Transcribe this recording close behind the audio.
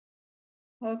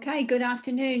Okay, good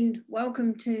afternoon.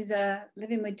 Welcome to the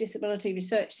Living with Disability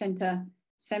Research Centre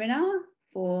seminar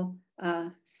for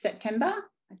September.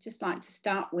 I'd just like to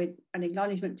start with an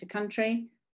acknowledgement to country.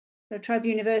 La Trobe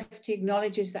University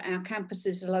acknowledges that our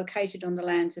campuses are located on the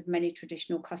lands of many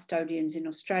traditional custodians in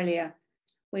Australia.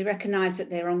 We recognise that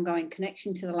their ongoing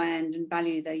connection to the land and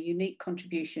value their unique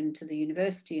contribution to the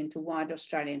university and to wider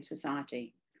Australian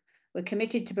society. We're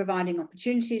committed to providing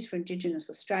opportunities for Indigenous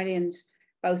Australians,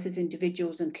 both as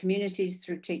individuals and communities,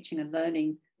 through teaching and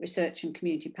learning, research and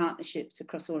community partnerships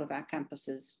across all of our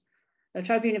campuses. La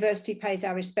Trobe University pays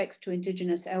our respects to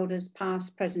Indigenous elders,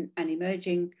 past, present and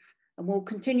emerging, and will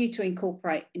continue to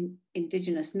incorporate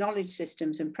Indigenous knowledge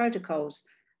systems and protocols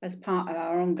as part of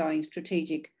our ongoing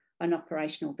strategic and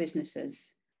operational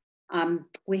businesses.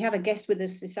 We have a guest with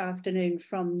us this afternoon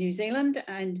from New Zealand,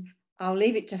 and I'll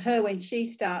leave it to her when she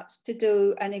starts to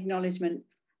do an acknowledgement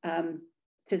to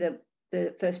the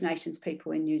First Nations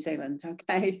people in New Zealand.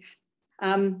 Okay,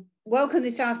 welcome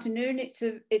this afternoon. It's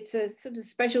a sort of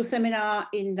special seminar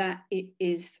in that it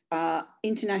is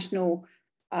International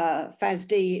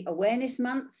FASD Awareness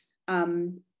Month,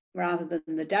 rather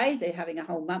than the day. They're having a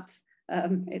whole month,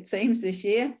 it seems, this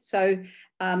year. So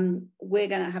we're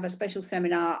going to have a special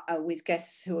seminar with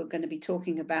guests who are going to be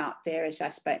talking about various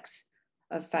aspects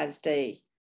of FASD,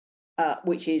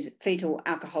 which is Fetal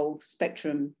Alcohol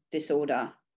Spectrum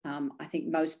Disorder. I think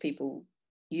most people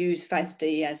use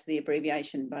FASD as the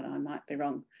abbreviation, but I might be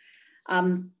wrong.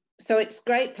 So it's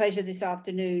great pleasure this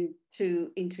afternoon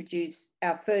to introduce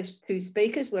our first two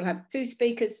speakers. We'll have two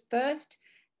speakers first,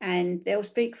 and they'll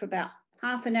speak for about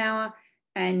half an hour,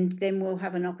 and then we'll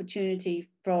have an opportunity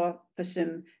for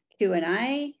some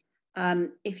Q&A.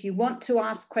 If you want to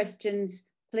ask questions,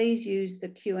 please use the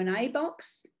Q&A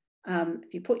box.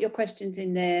 If you put your questions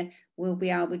in there, we'll be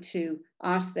able to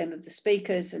ask them of the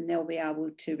speakers and they'll be able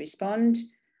to respond.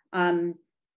 Then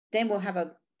we'll have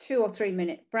a 2 or 3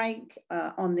 minute break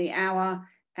on the hour,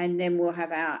 and then we'll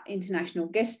have our international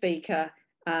guest speaker,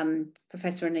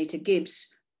 Professor Anita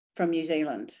Gibbs from New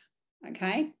Zealand.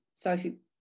 Okay, so if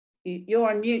you're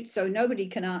on mute, so nobody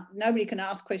can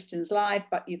ask questions live,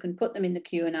 but you can put them in the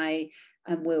Q&A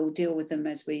and we'll deal with them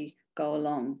as we go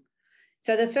along.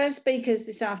 So the first speakers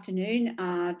this afternoon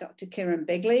are Dr. Kerryn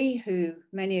Bagley, who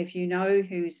many of you know,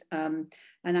 who's an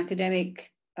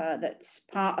academic that's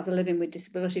part of the Living with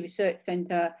Disability Research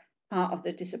Centre, part of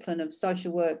the discipline of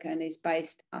social work, and is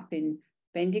based up in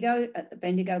Bendigo, at the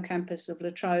Bendigo campus of La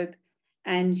Trobe.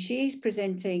 And she's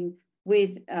presenting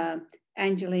with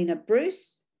Angelina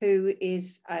Bruce, who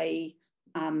is an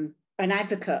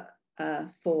advocate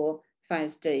for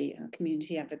FASD, a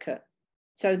community advocate.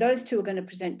 So those two are going to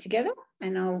present together,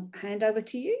 and I'll hand over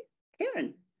to you,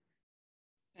 Kerryn.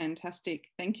 Fantastic.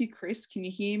 Thank you, Chris. Can you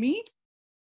hear me?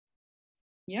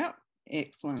 Yep.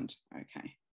 Excellent.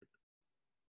 Okay.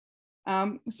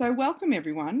 So welcome,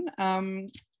 everyone.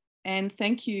 And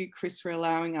thank you, Chris, for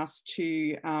allowing us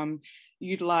to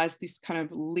utilise this kind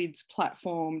of LIDS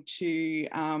platform to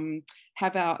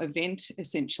have our event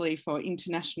essentially for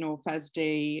International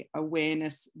FASD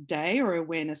Awareness Day or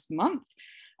Awareness Month.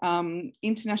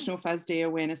 International FASD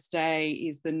Awareness Day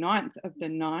is the 9th of the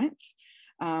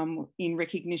 9th in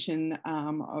recognition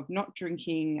of not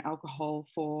drinking alcohol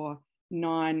for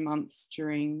 9 months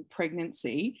during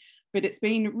pregnancy, but it's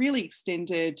been really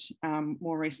extended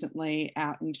more recently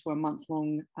out into a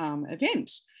month-long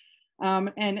event.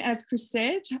 And as Chris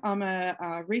said, I'm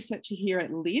a researcher here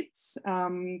at LIDS,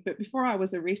 but before I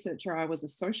was a researcher, I was a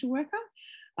social worker.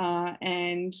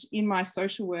 And in my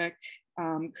social work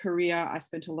career, I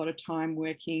spent a lot of time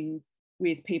working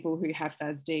with people who have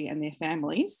FASD and their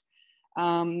families.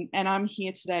 And I'm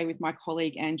here today with my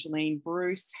colleague Agelene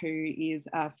Bruce, who is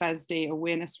a FASD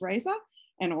awareness raiser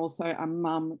and also a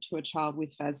mum to a child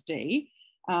with FASD.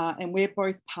 And we're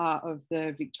both part of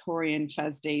the Victorian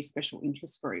FASD Special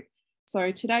Interest Group. So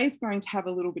today is going to have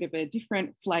a little bit of a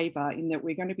different flavour in that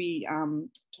we're going to be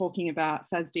talking about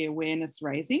FASD awareness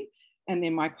raising. And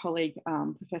then my colleague,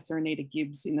 Professor Anita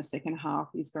Gibbs, in the second half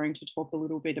is going to talk a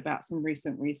little bit about some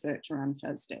recent research around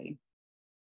FASD.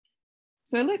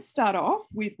 So let's start off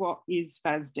with what is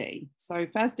FASD. So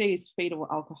FASD is Fetal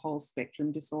Alcohol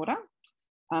Spectrum Disorder,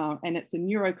 and it's a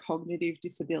neurocognitive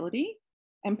disability.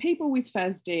 And people with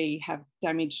FASD have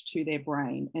damage to their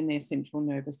brain and their central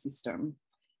nervous system.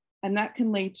 And that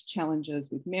can lead to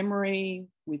challenges with memory,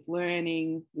 with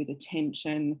learning, with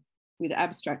attention, with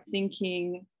abstract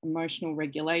thinking, emotional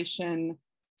regulation,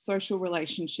 social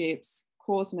relationships,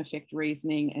 cause and effect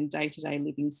reasoning, and day-to-day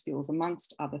living skills,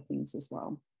 amongst other things as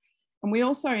well. And we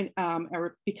also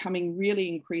are becoming really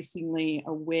increasingly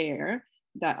aware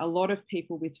that a lot of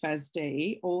people with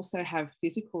FASD also have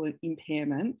physical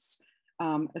impairments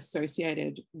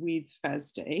associated with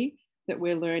FASD that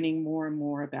we're learning more and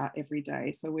more about every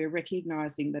day. So we're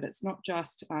recognising that it's not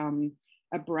just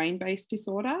a brain-based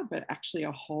disorder, but actually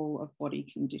a whole of body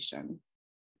condition.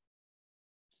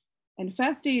 And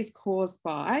FASD is caused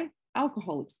by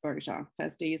alcohol exposure.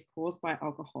 FASD is caused by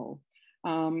alcohol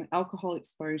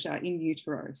exposure in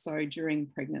utero, so during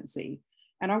pregnancy.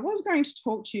 And I was going to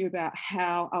talk to you about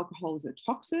how alcohol is a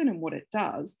toxin and what it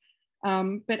does,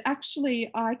 but actually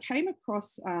I came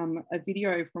across a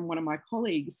video from one of my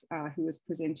colleagues who was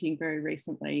presenting very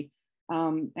recently,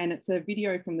 and it's a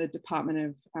video from the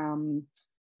Department of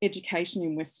Education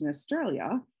in Western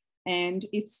Australia. And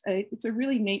it's a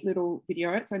really neat little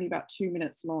video. It's only about 2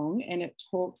 minutes long, and it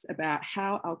talks about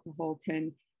how alcohol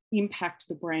can impact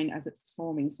the brain as it's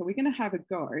forming. So we're going to have a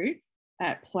go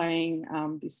at playing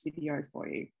this video for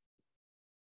you.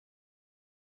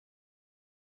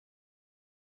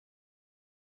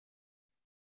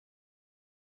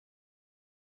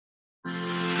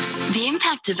 The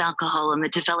impact of alcohol on the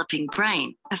developing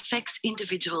brain affects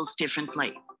individuals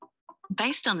differently.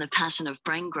 Based on the pattern of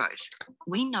brain growth,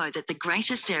 we know that the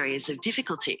greatest areas of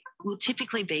difficulty will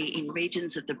typically be in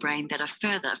regions of the brain that are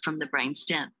further from the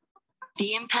brainstem.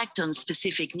 The impact on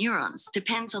specific neurons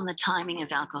depends on the timing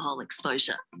of alcohol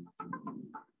exposure.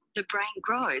 The brain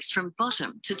grows from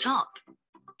bottom to top.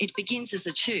 It begins as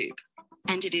a tube,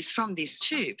 and it is from this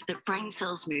tube that brain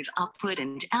cells move upward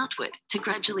and outward to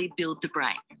gradually build the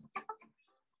brain.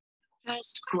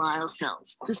 First, glial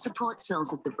cells, the support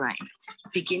cells of the brain,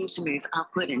 begin to move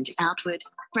upward and outward,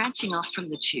 branching off from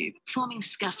the tube, forming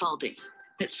scaffolding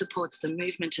that supports the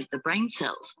movement of the brain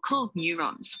cells, called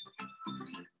neurons.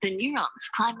 The neurons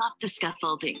climb up the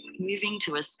scaffolding, moving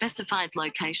to a specified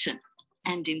location,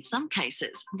 and in some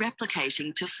cases,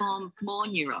 replicating to form more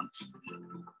neurons.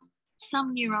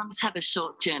 Some neurons have a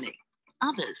short journey,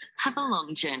 others have a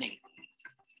long journey.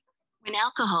 When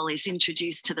alcohol is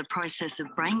introduced to the process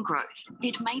of brain growth,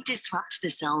 it may disrupt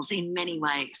the cells in many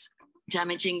ways,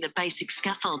 damaging the basic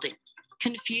scaffolding,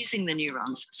 confusing the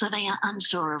neurons so they are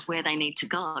unsure of where they need to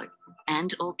go,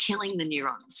 and or killing the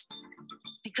neurons.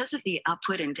 Because of the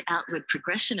upward and outward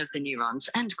progression of the neurons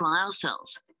and glial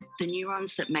cells, the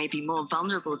neurons that may be more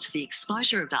vulnerable to the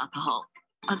exposure of alcohol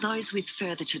are those with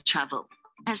further to travel,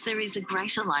 as there is a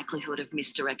greater likelihood of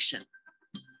misdirection.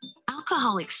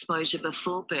 Alcohol exposure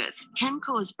before birth can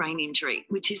cause brain injury,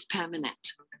 which is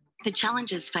permanent. The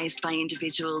challenges faced by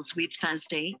individuals with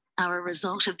FASD are a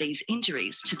result of these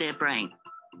injuries to their brain.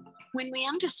 When we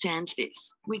understand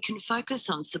this, we can focus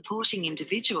on supporting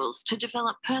individuals to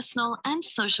develop personal and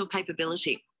social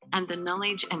capability and the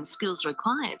knowledge and skills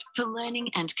required for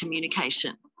learning and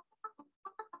communication.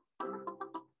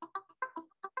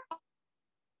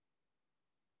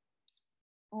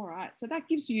 All right, so that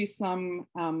gives you some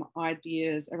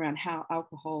ideas around how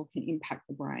alcohol can impact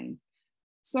the brain.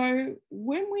 So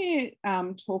when we're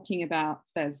talking about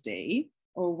FASD,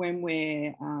 or when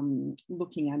we're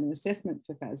looking at an assessment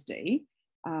for FASD,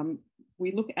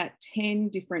 we look at 10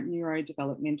 different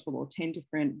neurodevelopmental or 10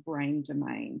 different brain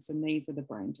domains, and these are the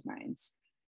brain domains.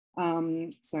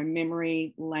 So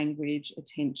memory, language,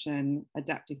 attention,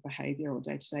 adaptive behaviour or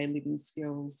day-to-day living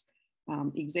skills,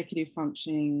 executive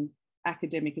functioning,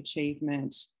 academic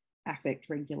achievement, affect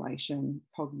regulation,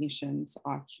 cognition, so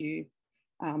IQ,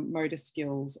 motor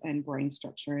skills, and brain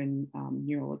structure and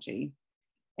neurology.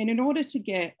 And in order to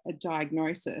get a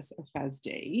diagnosis of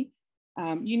FASD,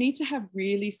 you need to have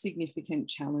really significant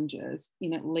challenges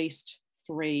in at least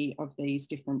 3 of these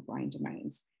different brain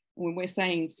domains. When we're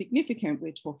saying significant,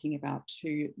 we're talking about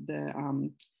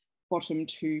the bottom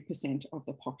 2% of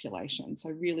the population,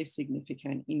 so really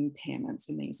significant impairments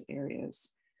in these areas.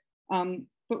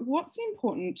 But what's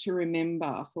important to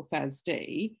remember for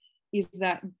FASD is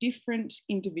that different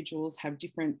individuals have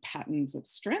different patterns of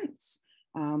strengths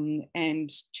and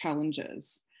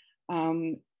challenges.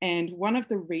 And one of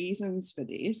the reasons for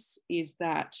this is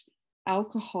that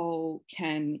alcohol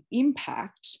can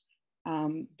impact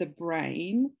the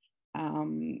brain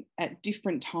at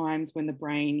different times when the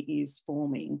brain is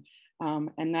forming.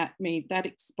 And that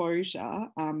exposure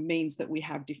means that we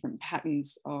have different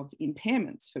patterns of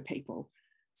impairments for people.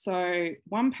 So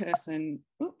one person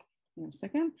with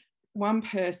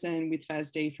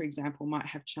FASD, for example, might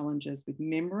have challenges with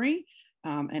memory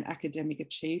and academic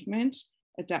achievement,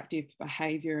 adaptive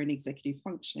behaviour and executive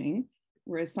functioning,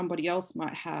 whereas somebody else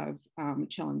might have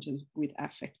challenges with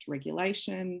affect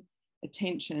regulation,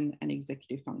 attention and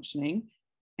executive functioning,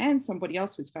 and somebody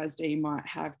else with FASD might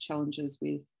have challenges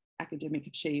with academic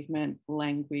achievement,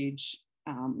 language,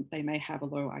 they may have a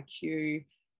low IQ,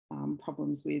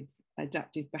 problems with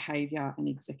adaptive behaviour and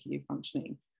executive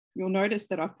functioning. You'll notice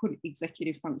that I've put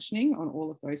executive functioning on all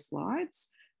of those slides.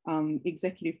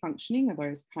 Executive functioning are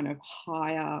those kind of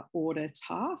higher order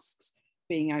tasks,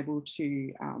 being able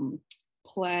to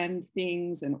plan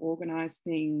things and organise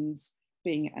things,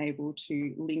 being able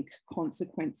to link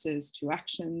consequences to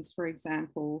actions, for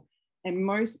example. And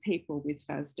most people with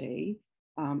FASD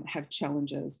have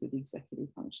challenges with executive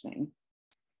functioning.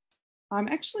 I'm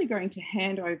actually going to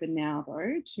hand over now,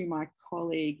 though, to my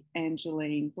colleague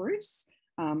Agelene Bruce,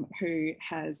 who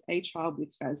has a child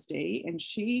with FASD, and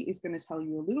she is going to tell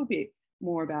you a little bit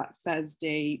more about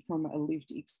FASD from a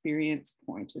lived experience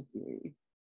point of view.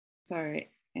 So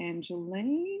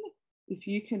Agelene, if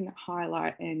you can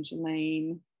highlight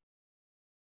Agelene,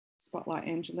 spotlight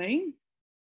Agelene,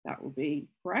 that will be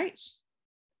great.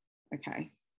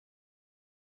 Okay,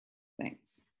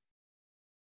 thanks.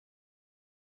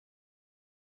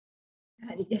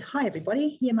 Hi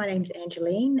everybody, my name's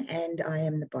Agelene and I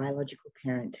am the biological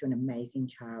parent to an amazing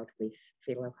child with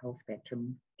Fetal Alcohol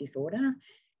Spectrum Disorder,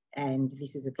 and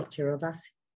this is a picture of us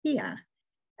here.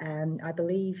 I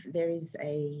believe there is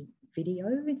a video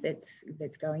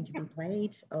that's going to be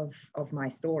played of my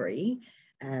story,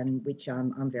 which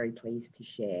I'm very pleased to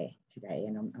share today,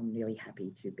 and I'm really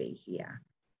happy to be here.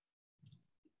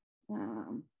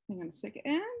 Hang on a second,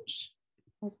 Ange.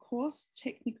 Of course,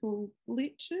 technical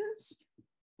glitches.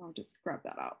 I'll just grab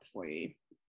that up for you.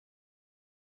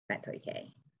 That's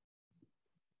okay.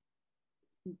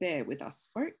 Bear with us,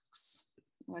 folks.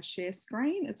 I share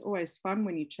screen. It's always fun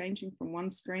when you're changing from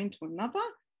one screen to another.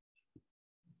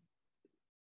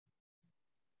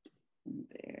 And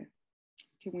there.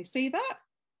 Can we see that?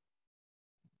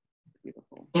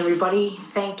 Beautiful. Everybody,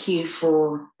 thank you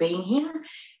for being here.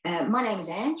 My name is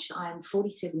Ange. I'm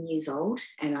 47 years old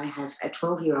and I have a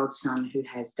 12-year-old son who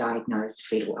has diagnosed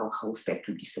fetal alcohol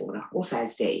spectrum disorder, or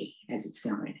FASD as it's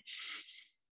known.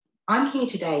 I'm here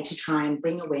today to try and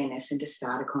bring awareness and to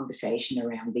start a conversation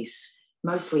around this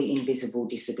mostly invisible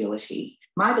disability.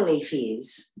 My belief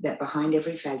is that behind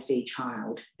every FASD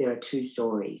child, there are two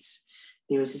stories.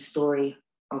 There is a story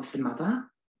of the mother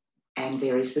and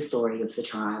there is the story of the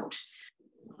child.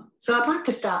 So I'd like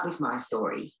to start with my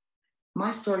story.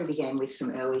 My story began with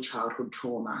some early childhood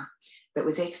trauma that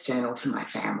was external to my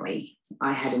family.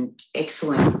 I had an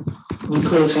excellent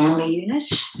nuclear family unit,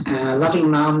 a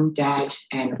loving mum, dad,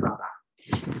 and a brother.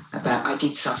 But I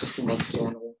did suffer some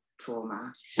external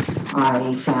trauma.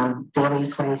 I found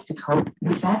various ways to cope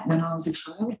with that when I was a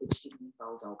child, which didn't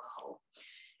involve alcohol.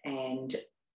 And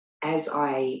as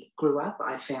I grew up,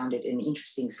 I found it an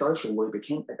interesting social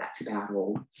lubricant, but that's about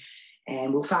all.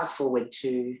 And we'll fast forward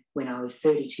to when I was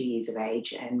 32 years of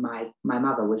age and my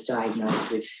mother was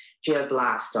diagnosed with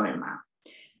glioblastoma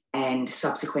and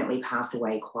subsequently passed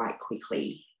away quite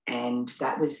quickly. And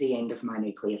that was the end of my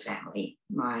nuclear family.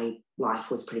 My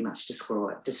life was pretty much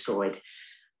destroyed.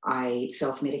 I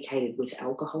self-medicated with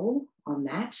alcohol on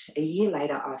that. A year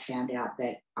later, I found out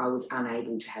that I was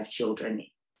unable to have children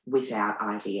without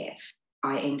IVF.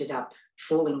 I ended up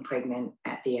falling pregnant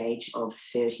at the age of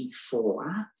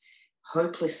 34.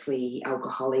 Hopelessly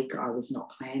alcoholic. I was not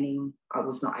planning. I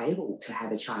was not able to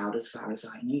have a child as far as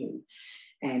I knew.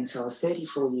 And so I was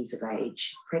 34 years of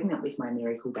age, pregnant with my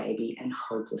miracle baby and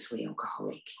hopelessly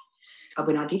alcoholic.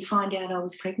 When I did find out I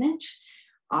was pregnant,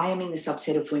 I am in the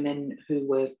subset of women who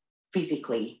were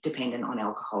physically dependent on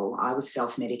alcohol. I was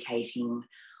self-medicating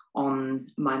on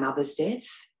my mother's death,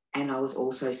 and I was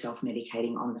also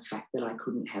self-medicating on the fact that I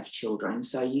couldn't have children.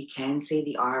 So you can see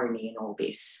the irony in all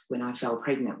this when I fell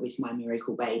pregnant with my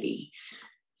miracle baby.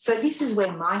 So this is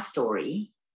where my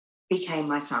story became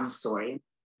my son's story.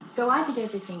 So I did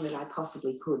everything that I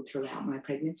possibly could throughout my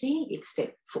pregnancy,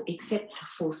 except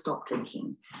for stop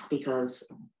drinking, because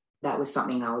that was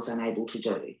something I was unable to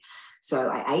do. So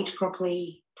I ate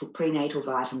properly, took prenatal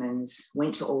vitamins,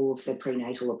 went to all of the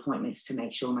prenatal appointments to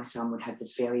make sure my son would have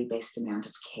the very best amount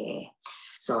of care.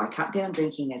 So I cut down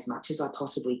drinking as much as I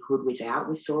possibly could without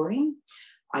withdrawing.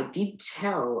 I did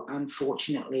tell,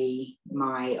 unfortunately,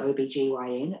 my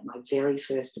OBGYN at my very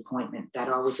first appointment that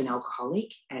I was an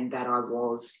alcoholic and that I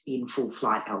was in full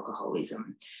flight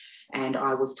alcoholism. And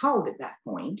I was told at that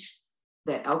point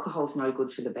that alcohol's no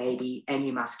good for the baby and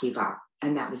you must give up.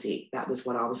 And that was it. That was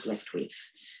what I was left with.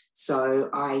 So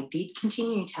I did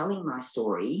continue telling my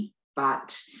story,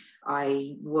 but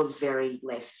I was very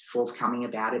less forthcoming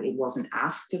about it. It wasn't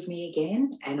asked of me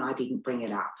again, and I didn't bring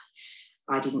it up.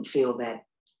 I didn't feel that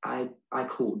I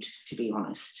could, to be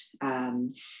honest.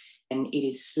 And it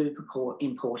is super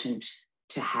important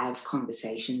to have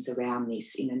conversations around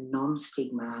this in a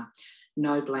non-stigma,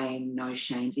 no blame, no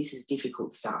shame. This is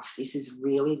difficult stuff. This is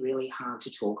really, really hard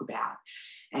to talk about.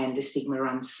 And the stigma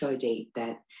runs so deep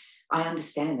that I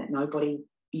understand that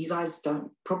you guys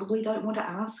probably don't want to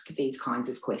ask these kinds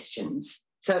of questions.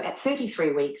 So at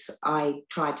 33 weeks, I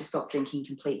tried to stop drinking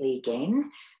completely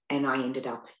again, and I ended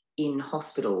up in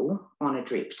hospital on a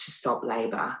drip to stop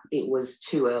labour. It was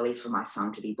too early for my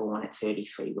son to be born at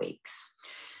 33 weeks.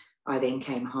 I then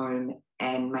came home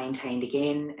and maintained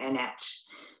again, and at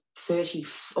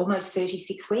almost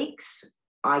 36 weeks,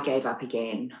 I gave up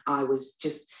again. I was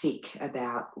just sick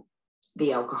about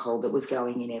the alcohol that was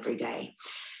going in every day.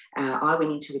 I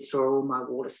went into withdrawal, my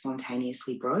water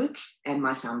spontaneously broke, and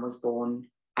my son was born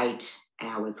 8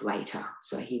 hours later.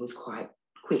 So he was quite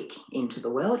quick into the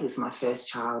world. He was my first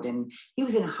child, and he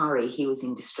was in a hurry. He was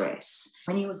in distress.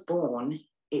 When he was born,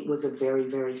 it was a very,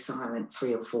 very silent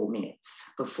 3 or 4 minutes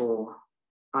before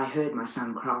I heard my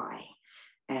son cry.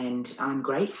 And I'm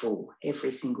grateful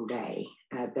every single day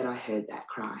that I heard that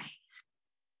cry.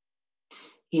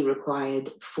 He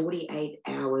required 48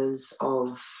 hours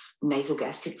of nasal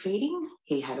gastric feeding.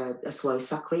 He had a slow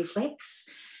suck reflex,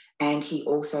 and he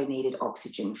also needed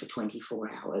oxygen for 24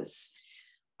 hours.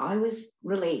 I was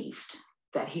relieved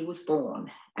that he was born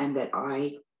and that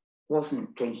I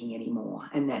wasn't drinking anymore,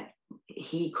 and that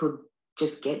he could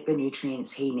just get the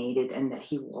nutrients he needed, and that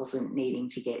he wasn't needing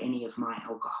to get any of my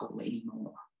alcohol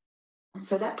anymore.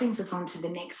 So that brings us on to the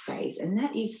next phase, and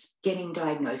that is getting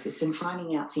diagnosis and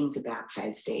finding out things about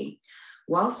FASD.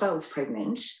 Whilst I was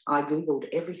pregnant, I Googled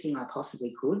everything I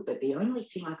possibly could, but the only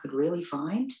thing I could really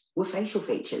find were facial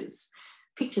features,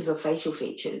 pictures of facial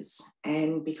features.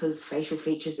 And because facial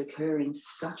features occur in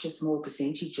such a small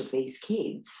percentage of these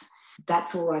kids,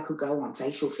 that's all I could go on,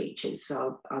 facial features.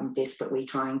 So I'm desperately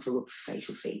trying to look for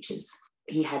facial features.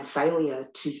 He had failure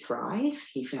to thrive.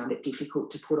 He found it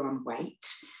difficult to put on weight.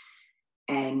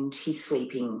 And his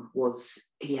sleeping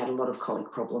he had a lot of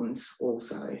colic problems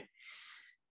also.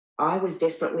 I was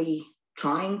desperately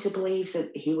trying to believe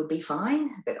that he would be fine,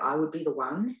 that I would be the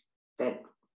one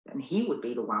and he would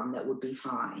be the one that would be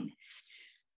fine.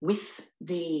 With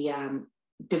the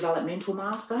developmental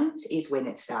milestones is when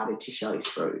it started to show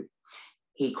through.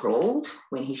 He crawled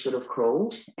when he should have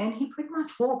crawled, and he pretty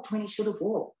much walked when he should have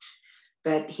walked.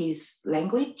 But his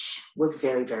language was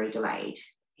very, very delayed.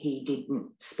 He didn't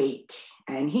speak,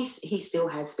 and he still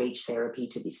has speech therapy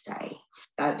to this day.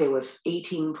 There were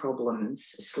eating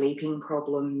problems, sleeping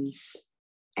problems,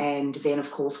 and then,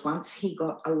 of course, once he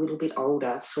got a little bit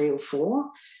older, 3 or 4,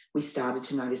 we started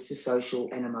to notice the social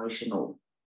and emotional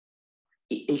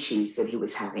issues that he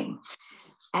was having.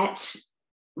 At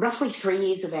roughly 3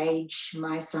 years of age,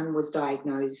 my son was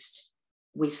diagnosed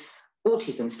with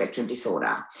autism spectrum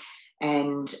disorder,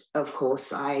 and, of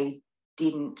course, I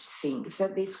didn't think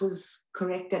that this was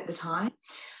correct at the time.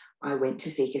 I went to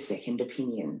seek a second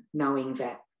opinion, knowing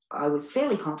that I was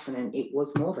fairly confident it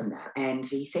was more than that. And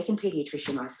the second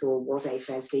paediatrician I saw was a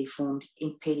FASD-formed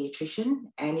paediatrician,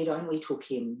 and it only took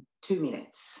him 2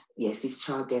 minutes. Yes, this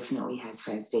child definitely has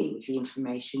FASD with the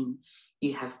information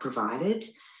you have provided,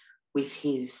 with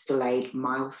his delayed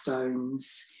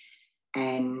milestones,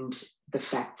 and the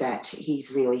fact that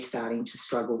he's really starting to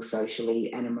struggle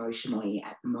socially and emotionally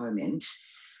at the moment,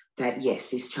 that yes,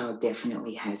 this child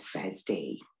definitely has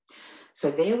FASD.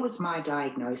 So there was my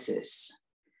diagnosis.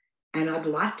 And I'd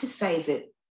like to say that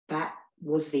that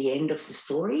was the end of the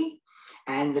story,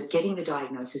 and that getting the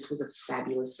diagnosis was a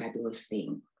fabulous, fabulous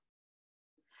thing.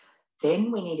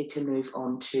 Then we needed to move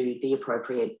on to the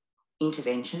appropriate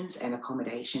interventions and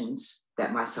accommodations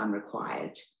that my son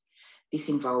required. This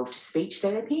involved speech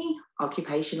therapy,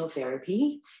 occupational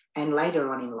therapy, and later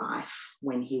on in life,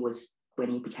 when he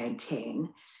became 10,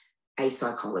 a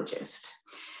psychologist.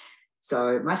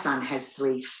 So my son has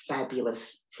 3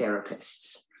 fabulous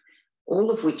therapists,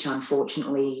 all of which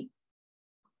unfortunately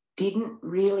didn't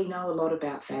really know a lot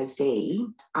about FASD.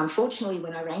 Unfortunately,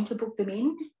 when I rang to book them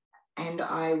in and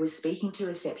I was speaking to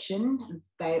reception,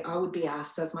 I would be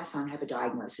asked, does my son have a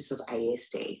diagnosis of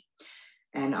ASD?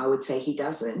 And I would say he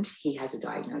doesn't, he has a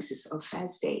diagnosis of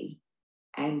FASD.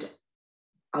 And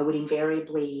I would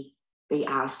invariably be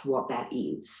asked what that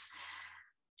is.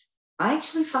 I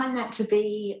actually find that to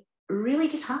be really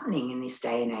disheartening in this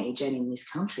day and age and in this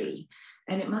country.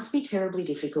 And it must be terribly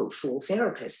difficult for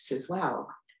therapists as well.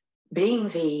 Being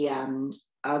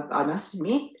I must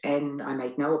admit, and I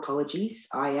make no apologies,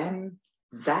 I am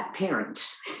that parent.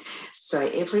 So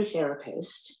every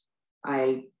therapist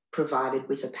I provided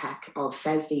with a pack of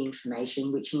FASD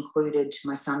information, which included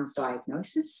my son's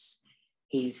diagnosis,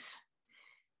 his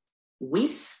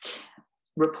WISC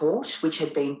report, which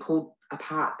had been pulled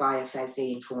apart by a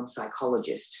FASD-informed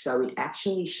psychologist. So it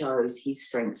actually shows his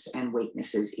strengths and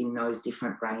weaknesses in those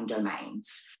different brain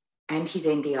domains, and his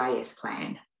NDIS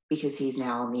plan, because he's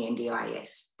now on the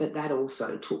NDIS. But that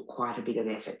also took quite a bit of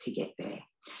effort to get there.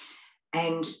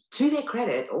 And to their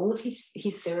credit, all of his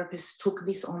therapists took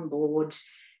this on board,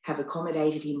 have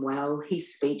accommodated him well.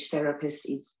 His speech therapist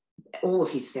all of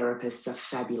his therapists are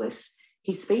fabulous.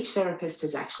 His speech therapist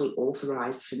has actually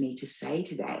authorised for me to say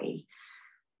today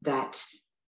that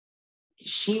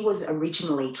she was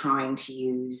originally trying to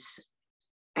use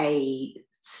a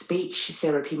speech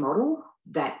therapy model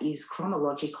that is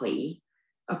chronologically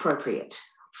appropriate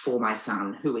for my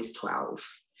son, who is 12.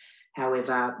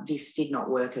 However, this did not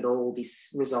work at all. This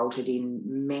resulted in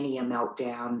many a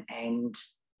meltdown and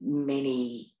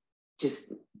many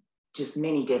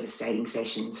many devastating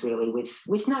sessions, really,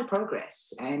 with no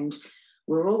progress. And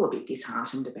we're all a bit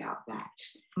disheartened about that.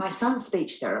 My son's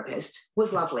speech therapist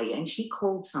was lovely, and she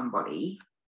called somebody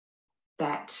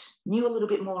that knew a little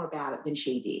bit more about it than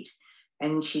she did.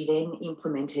 And she then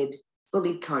implemented the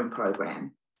Lidcombe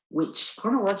program, which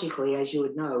chronologically, as you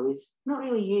would know, is not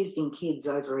really used in kids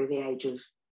over the age of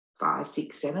 5,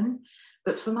 6, 7.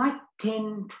 But for my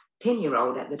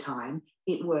 10-year-old at the time,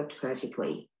 it worked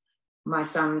perfectly. My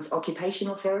son's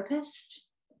occupational therapist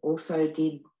also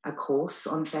did a course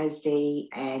on FASD,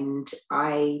 and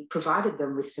I provided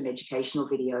them with some educational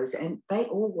videos, and they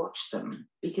all watched them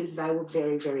because they were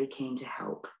very, very keen to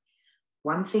help.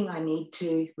 One thing I need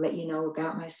to let you know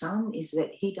about my son is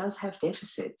that he does have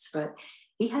deficits, but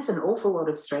he has an awful lot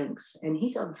of strengths, and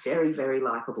he's a very, very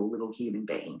likeable little human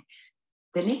being.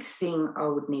 The next thing I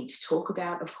would need to talk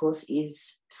about, of course,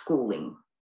 is schooling.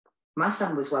 My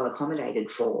son was well accommodated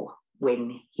for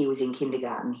when he was in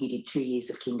kindergarten. He did 2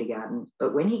 years of kindergarten,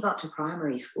 but when he got to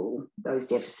primary school, those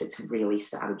deficits really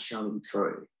started showing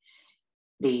through.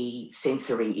 The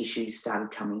sensory issues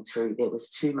started coming through. There was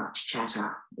too much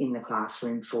chatter in the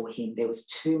classroom for him. There was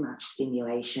too much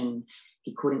stimulation.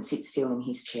 He couldn't sit still in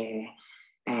his chair.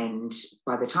 And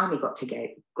by the time he got to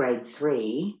grade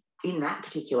 3, in that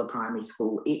particular primary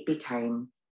school, it became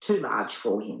too large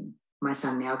for him. My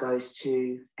son now goes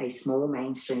to a small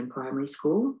mainstream primary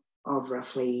school of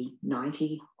roughly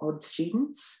 90 odd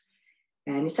students.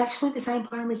 And it's actually the same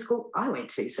primary school I went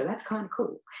to, so that's kind of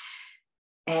cool.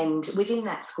 And within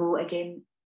that school, again,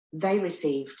 they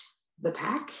received the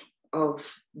pack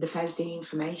of the FASD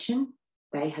information.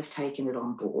 They have taken it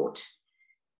on board.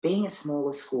 Being a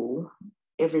smaller school,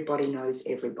 everybody knows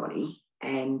everybody,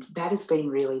 and that has been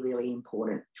really, really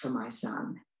important for my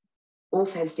son. All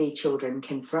FASD children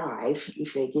can thrive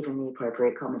if they're given the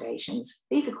appropriate accommodations.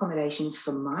 These accommodations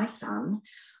for my son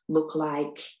look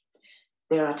like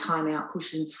there are timeout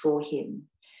cushions for him.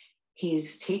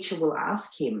 His teacher will ask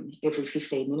him every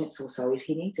 15 minutes or so if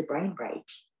he needs a brain break,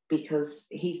 because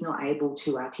he's not able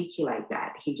to articulate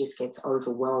that. He just gets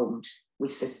overwhelmed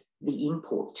with the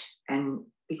input. And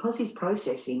because his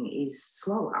processing is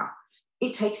slower,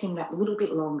 it takes him that little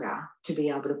bit longer to be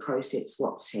able to process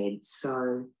what's said.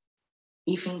 So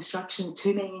if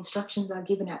too many instructions are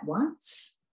given at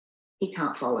once, he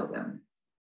can't follow them.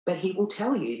 But he will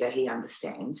tell you that he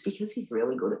understands because he's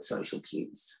really good at social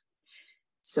cues.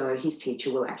 So his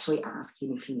teacher will actually ask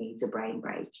him if he needs a brain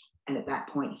break. And at that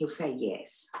point, he'll say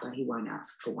yes, but he won't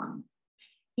ask for one.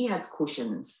 He has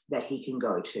cushions that he can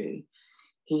go to.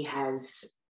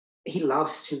 He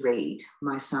loves to read.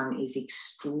 My son is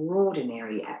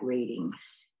extraordinary at reading.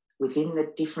 Within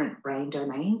the different brain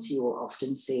domains, you will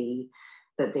often see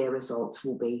that their results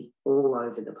will be all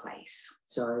over the place.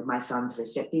 So my son's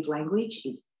receptive language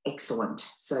is excellent.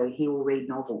 So he will read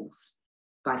novels,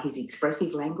 but his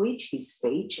expressive language, his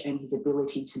speech, and his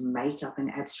ability to make up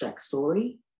an abstract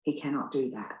story, he cannot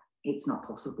do that. It's not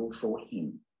possible for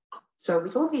him. So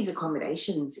with all these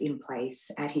accommodations in place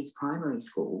at his primary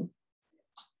school,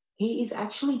 he is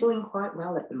actually doing quite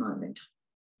well at the moment.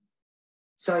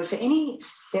 So for any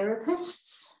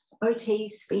therapists,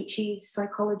 OTs, speechies,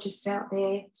 psychologists out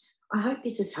there, I hope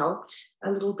this has helped a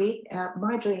little bit.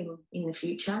 My dream in the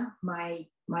future, my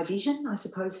vision, I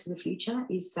suppose, for the future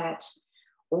is that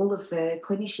all of the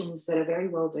clinicians that are very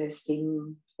well versed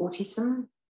in autism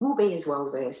will be as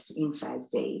well versed in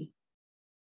FASD.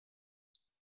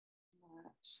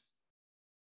 Right.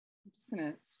 I'm just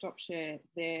going to stop share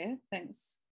there.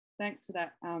 Thanks for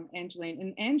that, Angeline.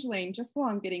 And Angeline, just while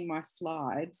I'm getting my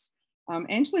slides,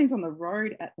 Angeline's on the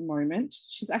road at the moment.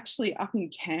 She's actually up in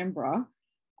Canberra,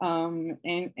 and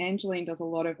Angeline does a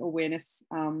lot of awareness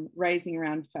raising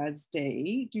around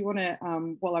FASD. Do you want to,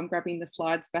 while I'm grabbing the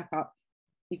slides back up,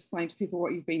 explain to people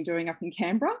what you've been doing up in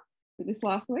Canberra for this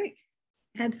last week?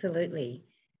 Absolutely.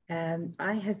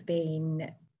 I have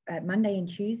been Monday and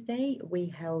Tuesday, we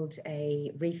held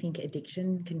a Rethink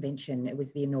Addiction Convention. It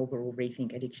was the inaugural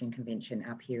Rethink Addiction Convention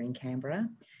up here in Canberra.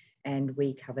 And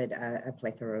we covered a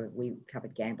plethora. We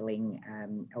covered gambling,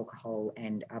 alcohol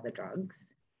and other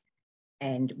drugs.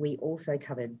 And we also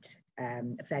covered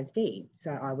FASD.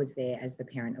 So I was there as the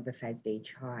parent of a FASD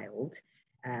child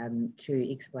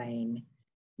to explain,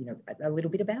 you know, a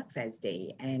little bit about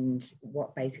FASD and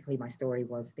what basically my story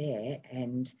was there.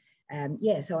 And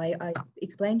yeah, so I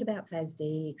explained about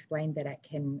FASD, explained that it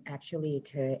can actually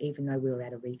occur even though we were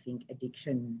at a Rethink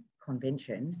Addiction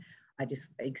Convention. I just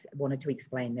wanted to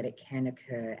explain that it can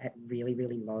occur at really,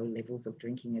 really low levels of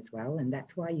drinking as well. And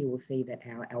that's why you will see that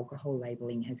our alcohol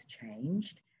labelling has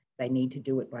changed. They need to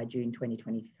do it by June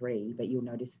 2023, but you'll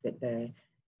notice that the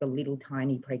little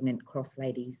tiny pregnant cross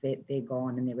ladies, they're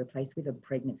gone and they're replaced with a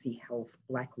pregnancy health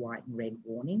black, white and red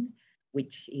warning,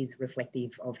 which is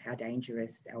reflective of how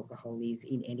dangerous alcohol is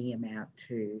in any amount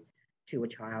to a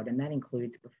child. And that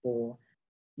includes before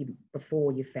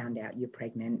you found out you're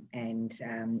pregnant and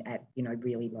at, you know,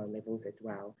 really low levels as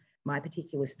well. My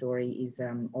particular story is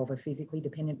of a physically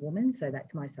dependent woman. So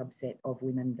that's my subset of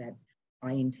women that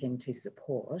I intend to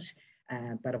support.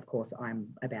 But of course, I'm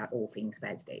about all things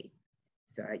FASD.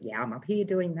 So yeah, I'm up here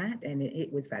doing that and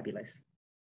it was fabulous.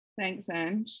 Thanks,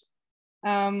 Ange.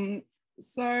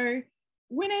 So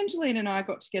when Angelene and I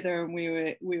got together and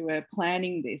we were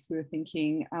planning this, we were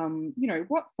thinking, you know,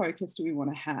 what focus do we want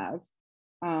to have?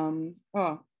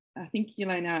 Oh, I think,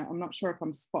 Yelena, I'm not sure if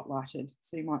I'm spotlighted,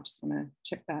 so you might just want to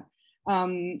check that.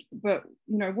 But,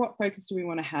 you know, what focus do we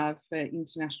want to have for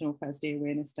International FASD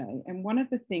Awareness Day? And one of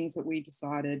the things that we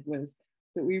decided was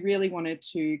that we really wanted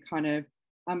to kind of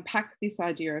unpack this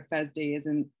idea of FASD as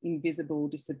an invisible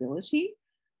disability,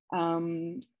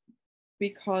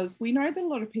 because we know that a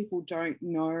lot of people don't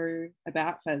know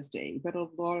about FASD, but a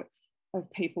lot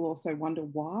of people also wonder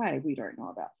why we don't know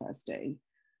about FASD.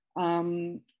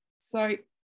 So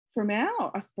from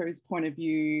our, I suppose, point of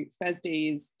view,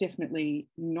 FASD is definitely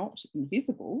not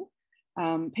invisible.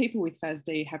 People with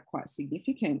FASD have quite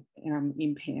significant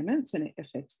impairments and it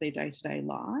affects their day-to-day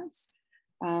lives.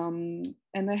 And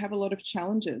they have a lot of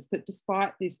challenges, but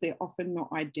despite this, they're often not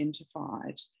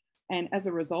identified. And as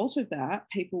a result of that,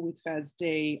 people with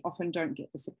FASD often don't get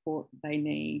the support they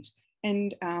need,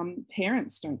 and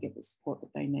parents don't get the support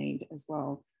that they need as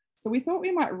well. So we thought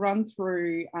we might run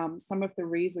through some of the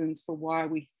reasons for why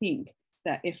we think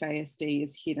that FASD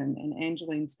is hidden, and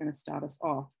Angelene's going to start us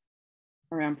off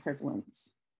around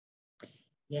prevalence.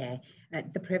 Yeah,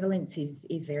 the prevalence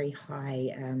is very high.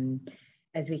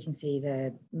 As we can see,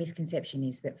 the misconception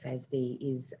is that FASD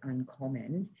is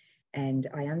uncommon. And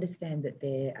I understand that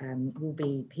there will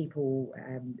be people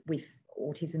with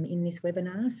autism in this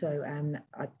webinar. So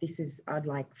I'd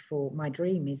like for, my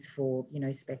dream is for, you know,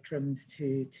 spectrums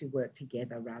to work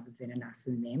together rather than an us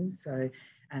and them. So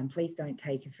please don't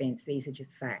take offence. These are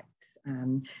just facts.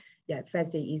 Yeah,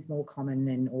 FASD is more common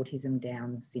than autism,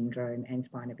 Down syndrome and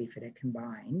spina bifida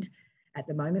combined. At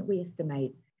the moment, we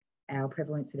estimate our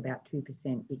prevalence at about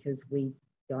 2% because we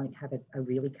don't have a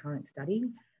really current study,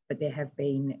 but there have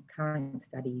been current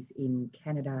studies in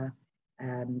Canada,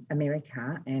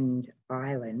 America and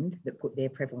Ireland that put their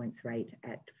prevalence rate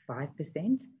at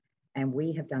 5%. And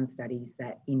we have done studies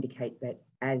that indicate that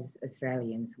as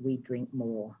Australians, we drink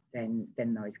more than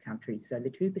those countries. So the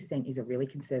 2% is a really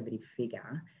conservative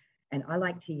figure. And I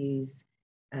like to use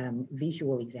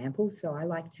visual examples. So I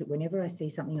like to, whenever I see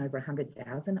something over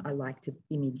 100,000, I like to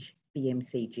image the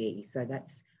MCG. So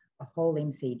that's a whole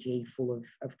MCG full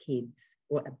of kids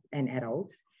and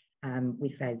adults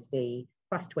with FASD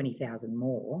plus 20,000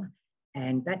 more.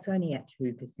 And that's only at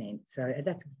 2%. So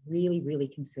that's really, really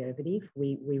conservative.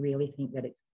 We really think that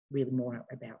it's really more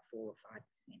about 4 or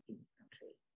 5% in this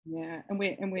country. Yeah,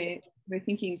 and we're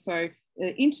thinking, so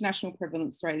the international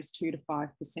prevalence rate is 2 to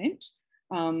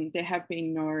 5%. There have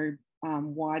been no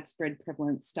widespread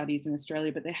prevalence studies in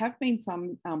Australia, but there have been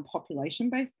some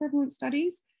population-based prevalence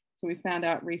studies. So we found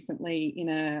out recently in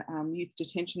a youth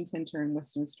detention centre in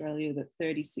Western Australia that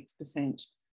 36%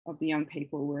 of the young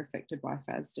people were affected by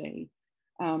FASD.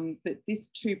 But this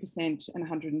 2% and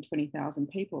 120,000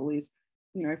 people is,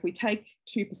 you know, if we take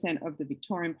 2% of the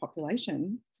Victorian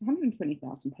population, it's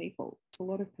 120,000 people. It's a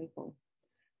lot of people.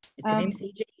 It's an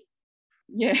MCG.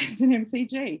 Yeah, it's an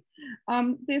MCG.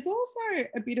 There's also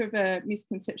a bit of a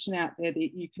misconception out there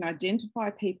that you can identify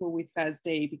people with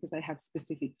FASD because they have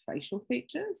specific facial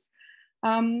features.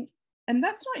 And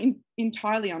that's not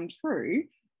entirely untrue.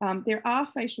 There are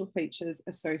facial features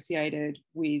associated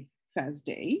with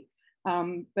FASD,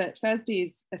 But FASD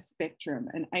is a spectrum,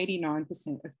 and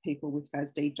 89% of people with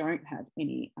FASD don't have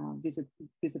any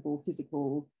visible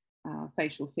physical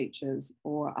facial features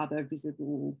or other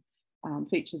visible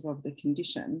features of the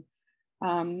condition.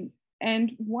 And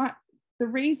what the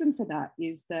reason for that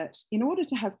is that in order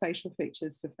to have facial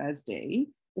features for FASD,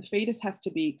 the fetus has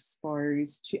to be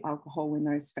exposed to alcohol when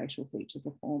those facial features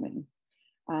are forming.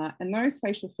 And those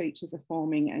facial features are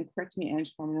forming, and correct me, Ange,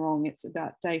 if I'm wrong, it's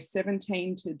about day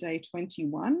 17 to day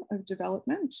 21 of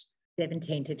development.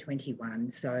 17 to 21.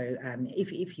 So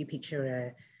if you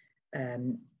picture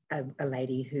a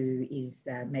lady who is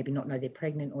maybe not know they're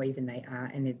pregnant, or even they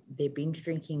are, and they're binge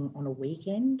drinking on a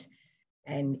weekend.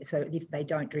 And so if they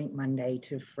don't drink Monday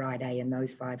to Friday and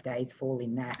those 5 days fall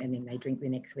in that, and then they drink the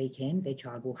next weekend, their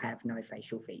child will have no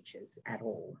facial features at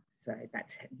all. So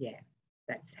that's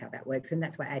how that works. And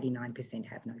that's why 89%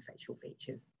 have no facial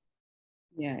features.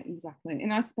 Yeah, exactly.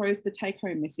 And I suppose the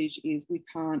take-home message is we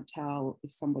can't tell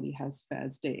if somebody has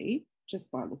FASD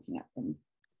just by looking at them.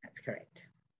 That's correct.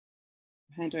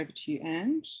 Hand over to you,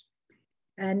 Ange.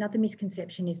 Another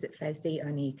misconception is that FASD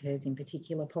only occurs in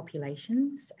particular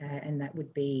populations, and that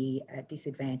would be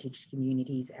disadvantaged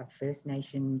communities, our First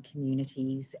Nation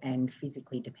communities, and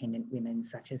physically dependent women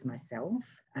such as myself.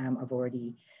 I've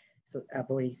already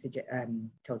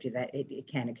told you that it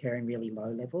can occur in really low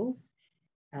levels.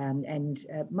 And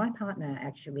my partner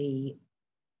actually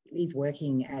is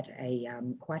working at a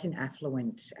quite an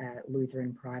affluent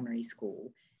Lutheran primary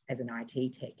school as an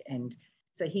IT tech. And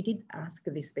so he did ask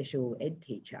this special ed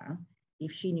teacher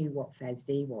if she knew what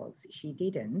FASD was. She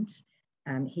didn't.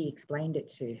 He explained it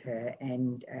to her,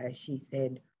 and she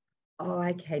said, "Oh,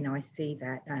 okay, no, I see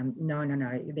that. No,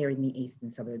 they're in the eastern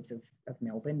suburbs of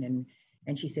Melbourne."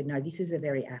 And she said, "No, this is a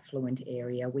very affluent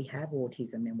area. We have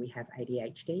autism and we have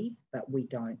ADHD, but we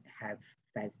don't have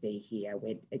FASD here.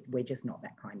 We're just not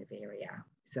that kind of area."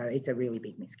 So it's a really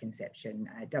big misconception.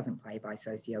 It doesn't play by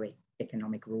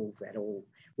socioeconomic rules at all.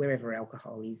 Wherever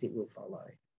alcohol is, it will follow.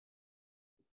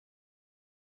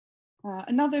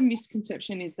 Another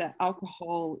misconception is that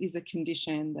alcohol is a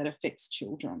condition that affects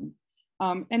children.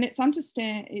 And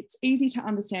it's easy to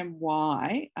understand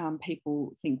why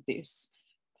people think this.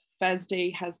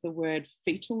 FASD has the word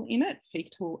fetal in it,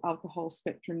 Fetal Alcohol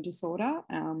Spectrum Disorder.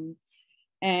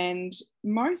 And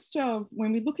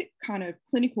when we look at kind of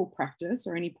clinical practice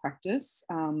or any practice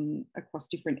across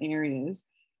different areas,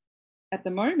 at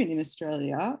the moment in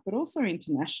Australia, but also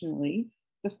internationally,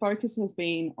 the focus has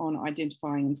been on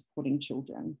identifying and supporting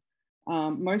children.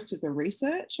 Most of the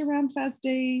research around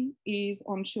FASD is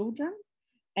on children,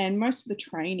 and most of the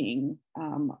training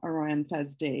around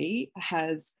FASD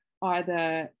has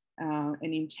either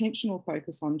an intentional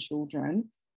focus on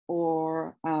children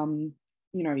or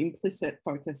implicit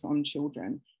focus on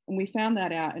children. And we found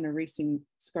that out in a recent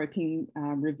scoping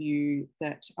review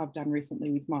that I've done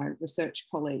recently with my research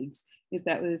colleagues, is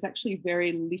that there's actually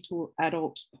very little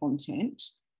adult content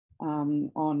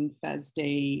on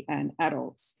FASD and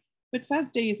adults. But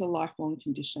FASD is a lifelong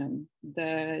condition.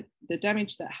 The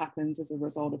damage that happens as a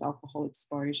result of alcohol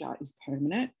exposure is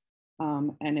permanent,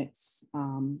 and it's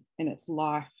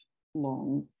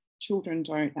lifelong. Children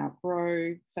don't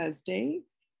outgrow FASD,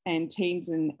 and teens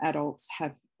and adults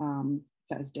have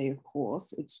FASD, of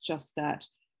course. It's just that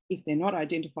if they're not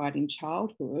identified in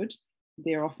childhood,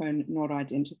 they're often not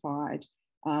identified.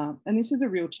 And this is a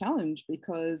real challenge,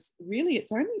 because really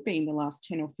it's only been the last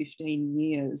 10 or 15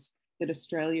 years that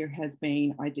Australia has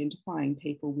been identifying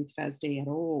people with FASD at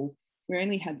all. We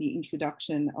only had the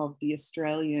introduction of the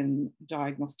Australian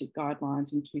diagnostic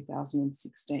guidelines in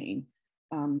 2016.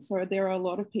 So there are a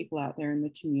lot of people out there in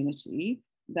the community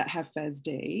that have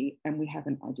FASD, and we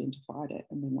haven't identified it,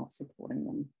 and we're not supporting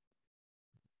them.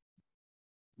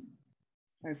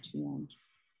 Over to you, Ange.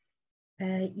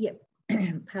 Yep,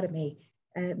 pardon me.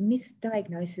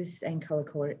 Misdiagnosis and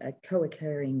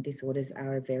co-occurring disorders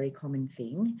are a very common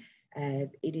thing.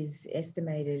 It is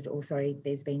estimated,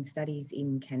 there's been studies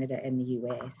in Canada and the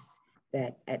US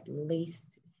that at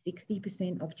least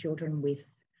 60% of children with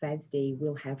FASD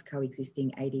will have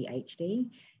coexisting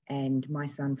ADHD, and my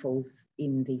son falls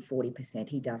in the 40%.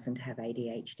 He doesn't have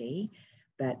ADHD,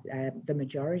 but the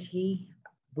majority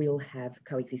will have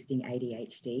coexisting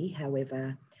ADHD.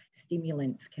 However,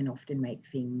 stimulants can often make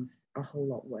things a whole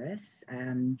lot worse.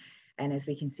 And as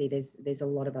we can see, there's a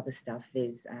lot of other stuff.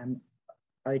 There's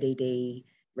ODD,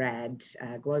 RAD,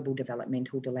 global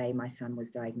developmental delay. My son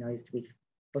was diagnosed with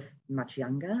much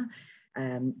younger.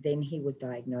 Then he was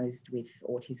diagnosed with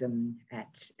autism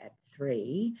at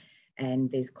 3,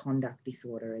 and there's conduct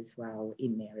disorder as well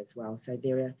in there as well. So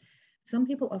there are, some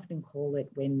people often call it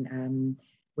when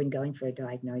going for a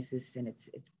diagnosis, and it's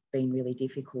been really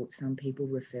difficult. Some people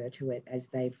refer to it as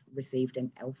they've received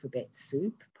an alphabet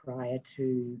soup prior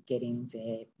to getting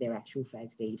their actual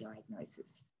FASD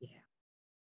diagnosis. Yeah.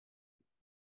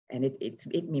 And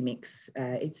it mimics,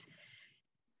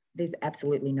 there's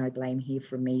absolutely no blame here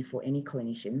from me for any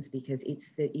clinicians, because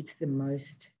it's the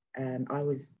most,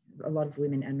 a lot of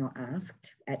women are not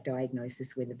asked at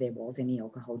diagnosis whether there was any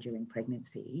alcohol during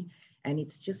pregnancy. And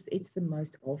it's the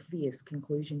most obvious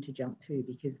conclusion to jump to,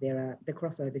 because the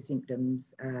crossover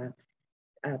symptoms are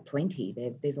plenty.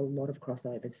 There's a lot of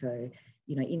crossover. So,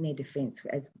 you know, in their defense,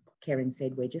 as Kerryn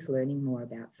said, we're just learning more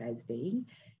about FASD.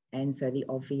 And so the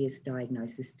obvious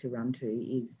diagnosis to run to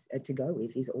is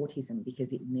autism,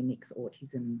 because it mimics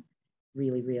autism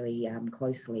really, really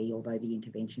closely, although the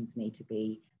interventions need to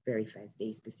be very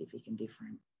FASD specific and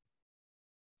different.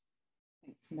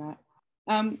 Thanks for that.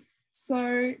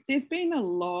 So there's been a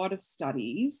lot of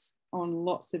studies on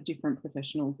lots of different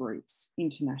professional groups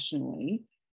internationally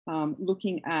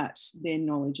looking at their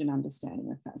knowledge and understanding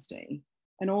of FASD.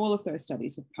 And all of those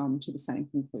studies have come to the same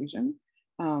conclusion,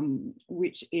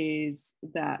 which is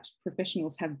that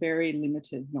professionals have very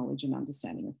limited knowledge and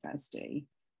understanding of FASD.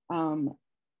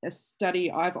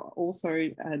 I've also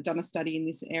done a study in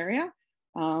this area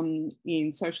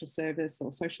in social service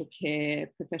or social care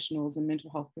professionals and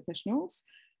mental health professionals.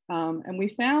 And we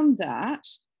found that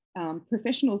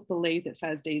professionals believe that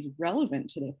FASD is relevant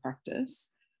to their practice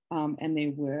and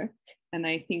their work, and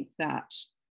they think that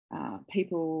the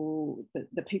people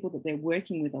that they're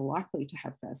working with are likely to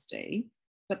have FASD,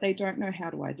 but they don't know how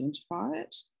to identify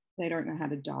it. They don't know how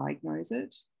to diagnose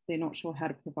it. They're not sure how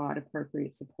to provide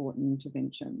appropriate support and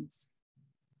interventions.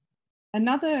 An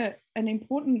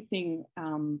important thing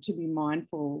to be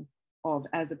mindful of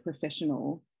as a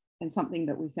professional, and something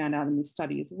that we found out in this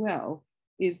study as well,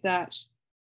 is that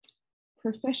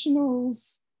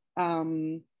professionals,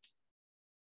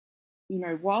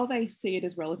 while they see it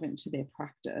as relevant to their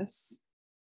practice,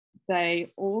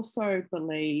 they also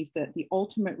believe that the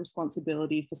ultimate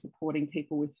responsibility for supporting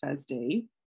people with FASD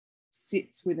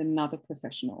sits with another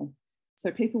professional. So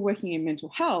people working in mental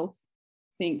health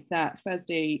think that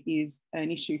FASD is an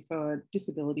issue for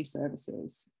disability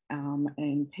services,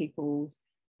 and people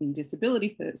in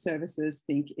disability services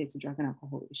think it's a drug and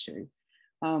alcohol issue.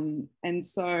 And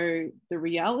so the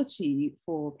reality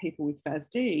for people with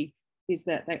FASD is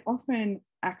that they often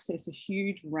access a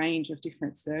huge range of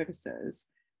different services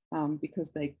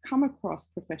because they come across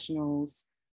professionals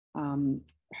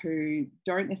who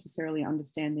don't necessarily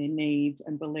understand their needs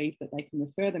and believe that they can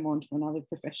refer them on to another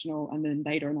professional, and then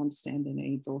they don't understand their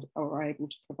needs or are able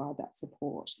to provide that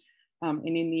support. And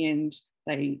in the end,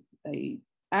 they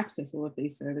access all of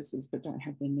these services but don't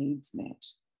have their needs met.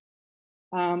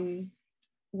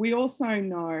 We also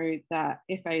know that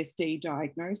FASD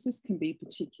diagnosis can be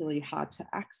particularly hard to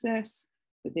access,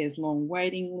 that there's long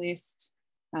waiting lists,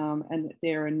 and that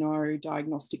there are no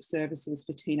diagnostic services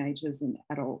for teenagers and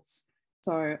adults.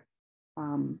 So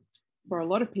for a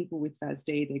lot of people with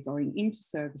FASD, they're going into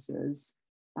services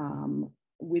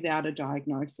without a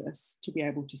diagnosis to be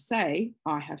able to say,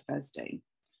 I have FASD.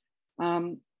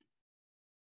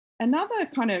 Another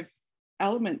kind of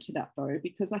element to that though,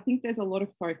 because I think there's a lot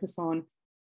of focus on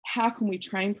how can we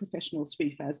train professionals to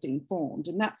be FASD informed?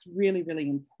 And that's really, really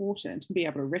important, to be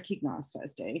able to recognise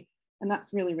FASD. And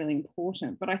that's really, really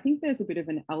important. But I think there's a bit of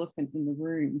an elephant in the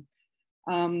room.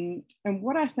 And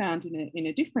what I found in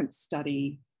a different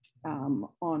study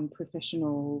on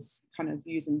professionals' kind of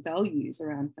views and values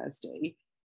around FASD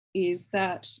is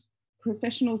that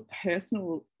professionals'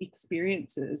 personal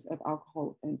experiences of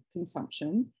alcohol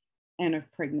consumption and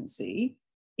of pregnancy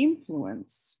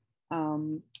influence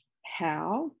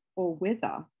how or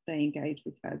whether they engage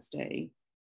with FASD.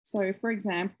 So, for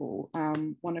example,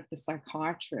 one of the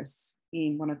psychiatrists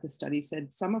in one of the studies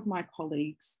said, some of my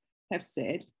colleagues have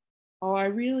said, oh, I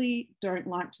really don't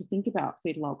like to think about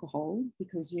fetal alcohol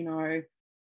because, you know,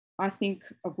 I think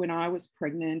of when I was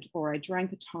pregnant, or I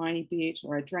drank a tiny bit,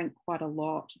 or I drank quite a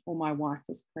lot, or my wife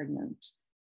was pregnant.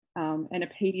 And a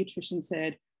paediatrician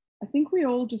said, I think we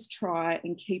all just try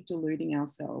and keep deluding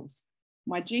ourselves.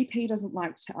 My GP doesn't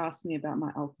like to ask me about my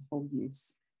alcohol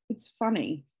use. It's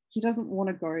funny. He doesn't want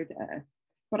to go there,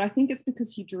 but I think it's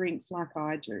because he drinks like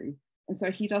I do. And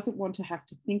so he doesn't want to have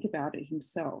to think about it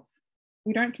himself.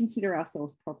 We don't consider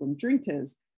ourselves problem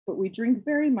drinkers, but we drink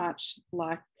very much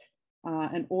like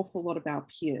an awful lot of our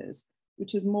peers,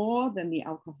 which is more than the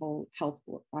Alcohol Health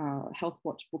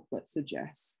Watch booklet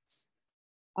suggests.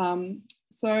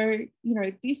 So, you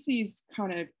know, this is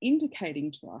kind of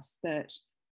indicating to us that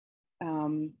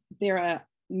there are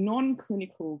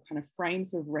non-clinical kind of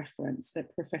frames of reference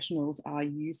that professionals are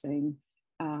using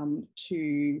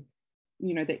to,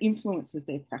 that influences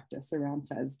their practice around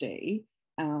FASD,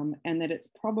 and that it's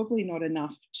probably not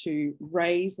enough to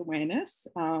raise awareness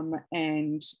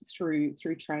and through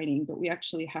training, but we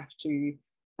actually have to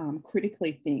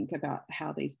critically think about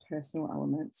how these personal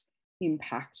elements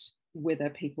impact whether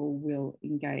people will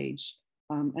engage,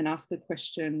 and ask the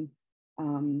question,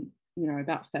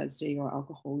 about FASD or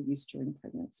alcohol use during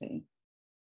pregnancy.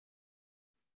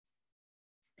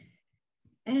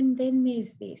 And then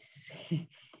there's this.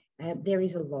 There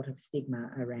is a lot of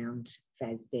stigma around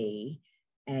FASD,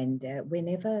 and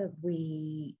whenever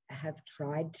we have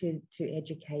tried to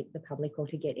educate the public or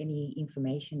to get any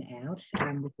information out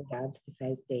with regards to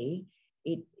FASD,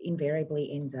 it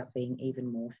invariably ends up being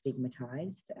even more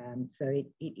stigmatised. So it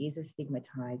is a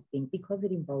stigmatised thing because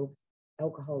it involves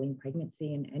alcohol in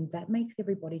pregnancy, and that makes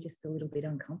everybody just a little bit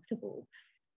uncomfortable.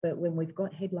 But when we've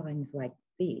got headlines like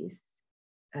this,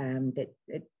 that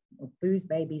booze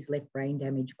babies left brain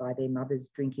damage by their mothers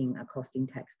drinking are costing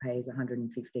taxpayers $115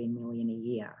 million a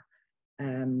year.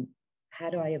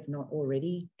 Had I have not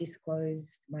already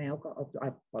disclosed my alcohol,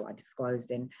 I disclosed,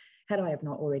 and had I have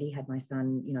not already had my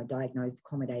son, diagnosed,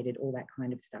 accommodated, all that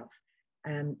kind of stuff,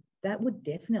 that would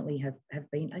definitely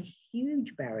have been a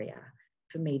huge barrier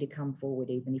for me to come forward,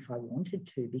 even if I wanted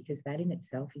to, because that in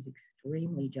itself is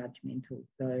extremely judgmental.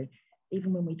 So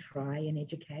even when we try and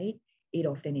educate, it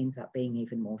often ends up being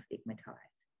even more stigmatized.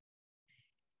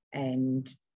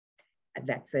 And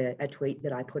that's a tweet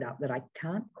that I put up that I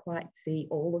can't quite see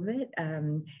all of it.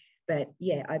 But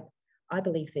yeah, I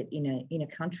believe that in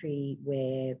a country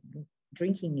where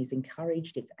drinking is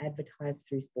encouraged, it's advertised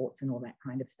through sports and all that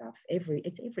kind of stuff,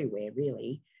 it's everywhere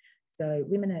really. So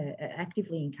women are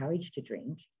actively encouraged to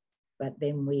drink, but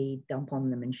then we dump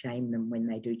on them and shame them when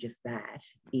they do just that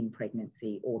in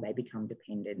pregnancy, or they become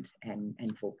dependent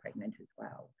and fall pregnant as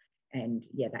well. And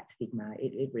yeah, that stigma,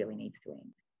 it really needs to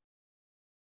end.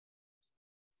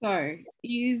 So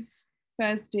is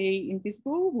FASD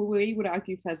invisible? Well, we would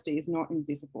argue FASD is not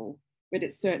invisible, but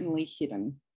it's certainly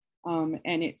hidden.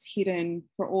 And it's hidden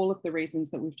for all of the reasons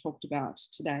that we've talked about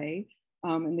today.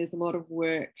 And there's a lot of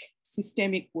work,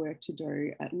 systemic work to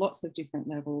do at lots of different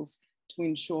levels to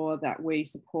ensure that we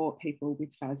support people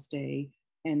with FASD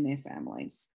and their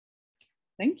families.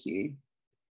 Thank you.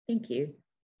 Thank you.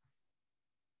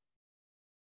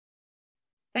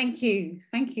 Thank you.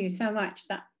 Thank you so much.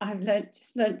 That I've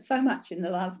just learned so much in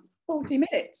the last 40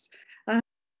 minutes.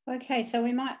 Okay, so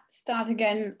we might start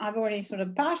again. I've already sort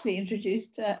of partially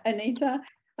introduced Anita.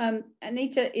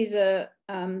 Anita is a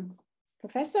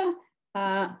professor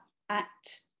at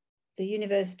the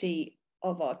University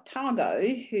of Otago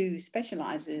who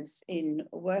specialises in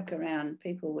work around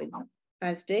people with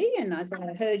FASD. And as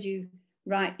I heard you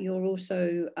right, you're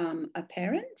also a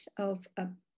parent of a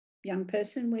young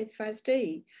person with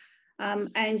FASD.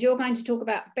 And you're going to talk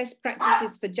about best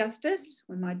practices for justice,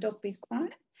 when my dog is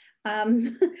quiet.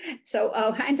 So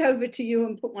I'll hand over to you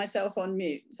and put myself on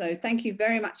mute. So thank you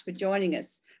very much for joining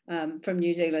us from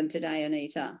New Zealand today,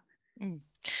 Anita.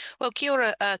 Well, kia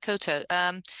ora koutou.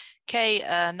 Kei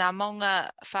ngā maunga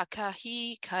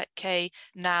whakahi, kei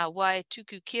ngā wai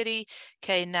tukukiri,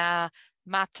 kei ngā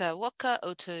mata waka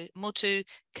o te motu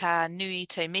ka nui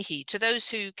te mihi. To those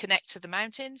who connect to the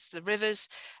mountains, the rivers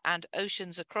and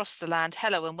oceans across the land,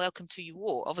 hello and welcome to you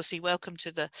all. Obviously, welcome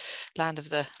to the land of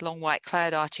the long white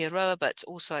cloud, Aotearoa, but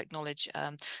also acknowledge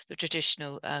the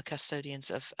traditional custodians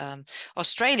of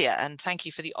Australia. And thank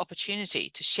you for the opportunity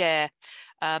to share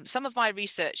some of my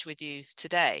research with you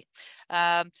today.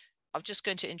 I'm just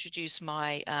going to introduce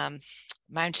my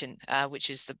mountain, which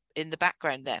is in the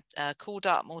background there. Ko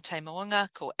Dartmoor te moanga,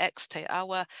 ko X te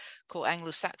awa, ko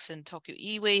Anglo-Saxon toku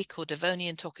iwi, ko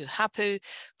Devonian toku hapu,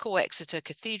 ko Exeter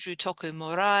Cathedral toku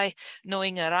morai,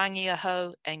 Noinga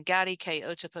Rangiaho, Engari ke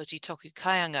Otapoti toku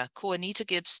kaianga, ko Anita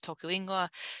Gibbs toku ingoa,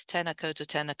 tēnā koutou,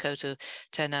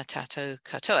 tēnā tātou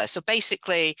katoa. So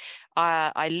basically,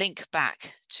 I link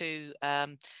back to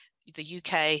the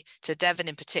UK, to Devon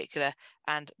in particular,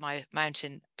 and my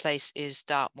mountain place is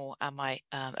Dartmoor, and my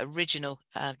original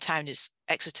town is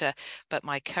Exeter, but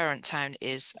my current town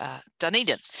is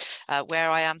Dunedin, where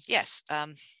I am, yes,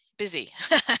 busy,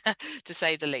 to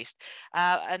say the least.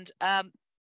 And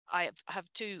I have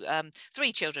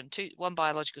three children, one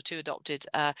biological, two adopted,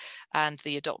 and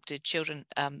the adopted children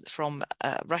from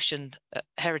Russian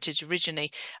heritage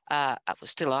originally,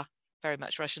 still are very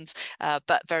much Russians,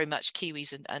 but very much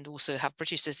Kiwis and also have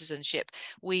British citizenship.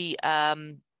 We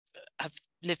have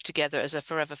lived together as a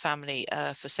forever family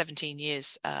for 17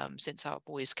 years since our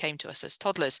boys came to us as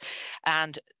toddlers.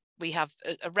 And we have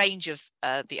a range of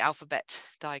the alphabet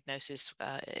diagnosis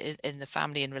in the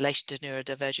family in relation to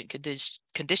neurodivergent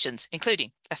conditions,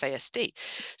 including FASD.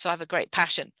 So I have a great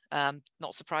passion,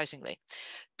 not surprisingly.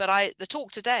 But the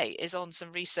talk today is on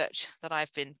some research that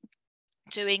I've been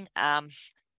doing.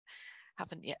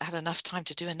 Haven't yet had enough time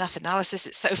to do enough analysis.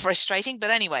 It's so frustrating.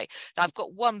 But anyway, I've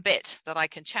got one bit that I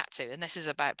can chat to, and this is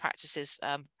about practices,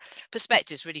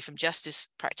 perspectives really from justice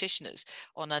practitioners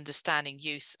on understanding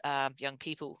youth, young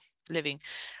people living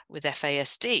with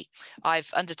FASD.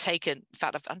 I've undertaken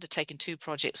 2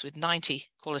 projects with 90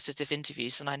 qualitative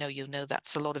interviews, and I know you'll know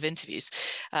that's a lot of interviews,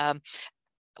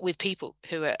 with people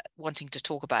who are wanting to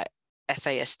talk about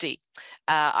FASD.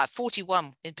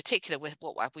 41 in particular with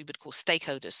what we would call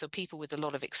stakeholders, so people with a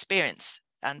lot of experience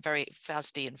and very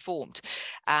FASD informed,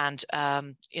 and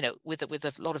with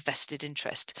a lot of vested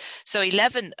interest. So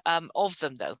 11 of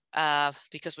them, though,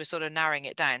 because we're sort of narrowing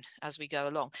it down as we go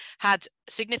along, had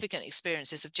significant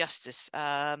experiences of justice,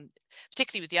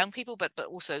 particularly with young people, but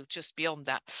also just beyond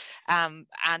that,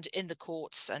 and in the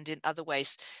courts and in other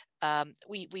ways.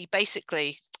 We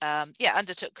basically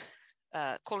undertook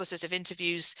qualitative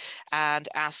interviews and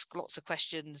ask lots of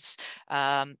questions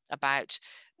about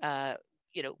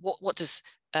what does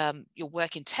your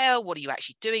work entail? What are you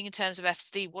actually doing in terms of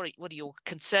FASD? What are your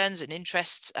concerns and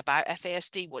interests about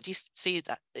FASD? What do you see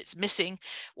that it's missing?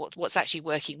 What's actually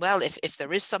working well? If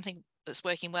there is something that's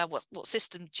working well, what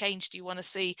system change do you want to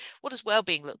see? What does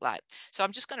well-being look like? So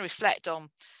I'm just going to reflect on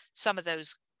some of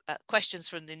those questions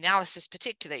from the analysis,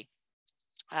 particularly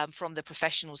from the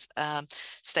professionals,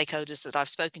 stakeholders that I've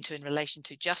spoken to in relation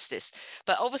to justice.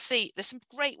 But obviously there's some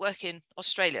great work in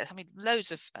Australia. I mean,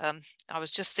 loads of, I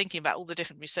was just thinking about all the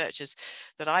different researchers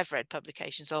that I've read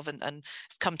publications of and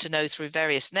come to know through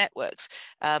various networks.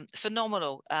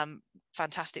 Phenomenal,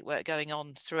 fantastic work going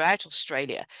on throughout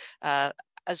Australia,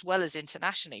 as well as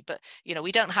internationally. But,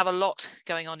 we don't have a lot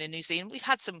going on in New Zealand. We've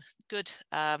had some good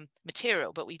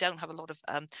material, but we don't have a lot of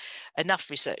enough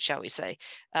research, shall we say.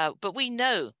 But we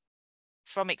know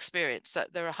from experience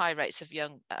that there are high rates of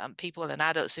young people and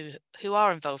adults who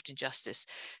are involved in justice,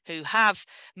 who have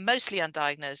mostly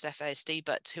undiagnosed FASD,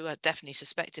 but who are definitely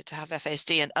suspected to have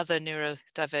FASD and other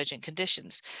neurodivergent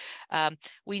conditions.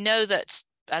 We know that,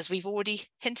 as we've already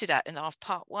hinted at in our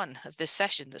part 1 of this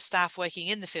session, the staff working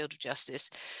in the field of justice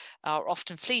are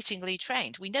often fleetingly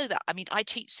trained. We know that. I mean, I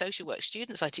teach social work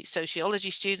students, I teach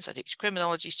sociology students, I teach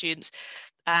criminology students,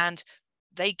 and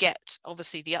they get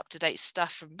obviously the up-to-date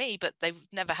stuff from me, but they've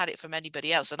never had it from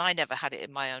anybody else, and I never had it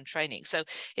in my own training. So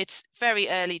it's very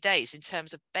early days in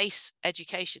terms of base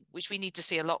education, which we need to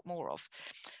see a lot more of.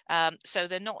 So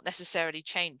they're not necessarily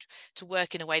trained to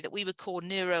work in a way that we would call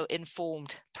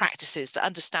neuro-informed practices that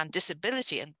understand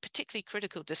disability, and particularly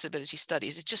critical disability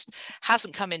studies. It just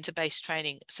hasn't come into base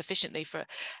training sufficiently for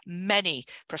many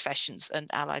professions and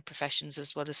allied professions,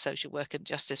 as well as social work and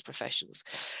justice professionals.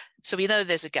 So we know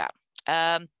there's a gap.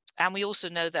 And we also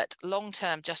know that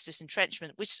long-term justice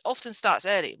entrenchment, which often starts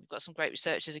early, we've got some great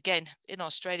researchers again in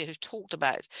Australia who've talked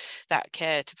about that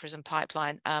care to prison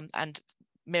pipeline, and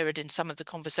mirrored in some of the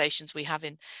conversations we have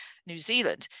in New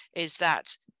Zealand, is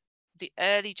that the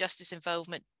early justice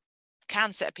involvement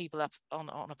can set people up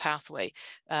on a pathway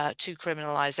to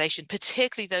criminalisation,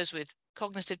 particularly those with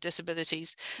cognitive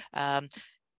disabilities,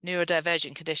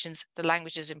 neurodivergent conditions. The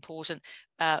language is important,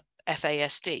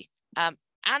 FASD.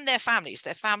 And their families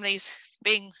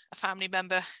being a family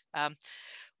member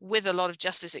with a lot of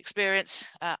justice experience,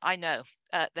 I know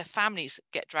their families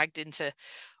get dragged into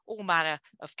all manner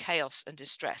of chaos and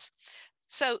distress.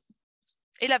 So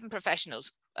 11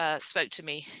 professionals spoke to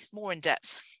me more in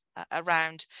depth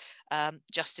around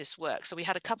justice work. So we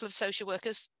had a couple of social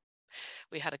workers,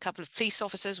 we had a couple of police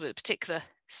officers with a particular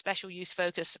special youth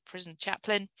focus, a prison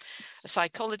chaplain, a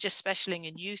psychologist specializing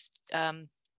in youth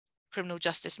criminal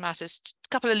justice matters, a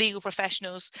couple of legal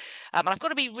professionals, and I've got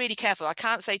to be really careful. I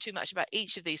can't say too much about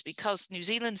each of these because New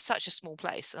Zealand's such a small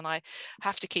place, and I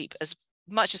have to keep as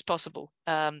much as possible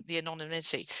the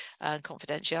anonymity and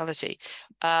confidentiality.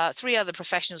 3 other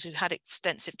professionals who had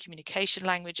extensive communication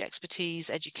language expertise,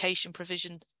 education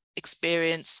provision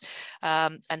experience,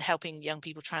 and helping young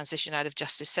people transition out of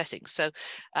justice settings. So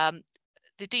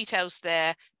the details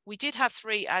there, we did have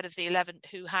 3 out of the 11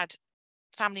 who had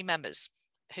family members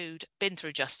who'd been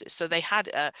through justice, so they had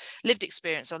lived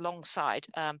experience alongside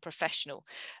professional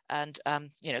and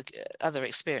other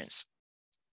experience.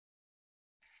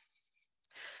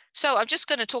 So I'm just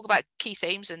going to talk about key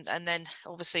themes and then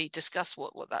obviously discuss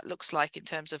what that looks like in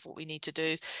terms of what we need to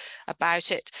do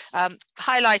about it.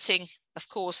 Highlighting, of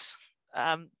course,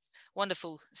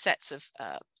 wonderful sets of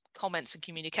comments and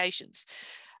communications.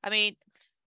 I mean,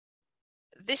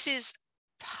 this is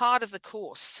part of the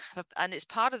course, and it's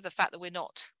part of the fact that we're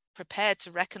not prepared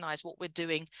to recognize what we're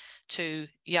doing to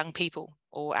young people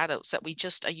or adults, that we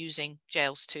just are using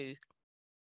jails to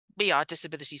be our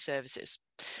disability services.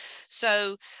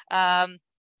 So I've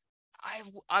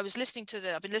been listening to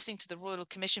the Royal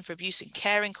Commission for Abuse and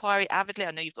Care inquiry avidly.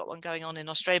 I know you've got one going on in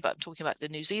Australia, but I'm talking about the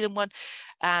New Zealand one.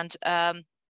 And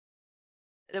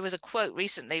there was a quote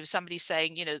recently of somebody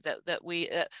saying, you know, that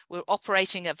we're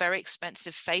operating a very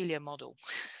expensive failure model.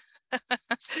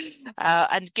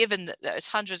 And given that there's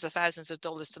hundreds of thousands of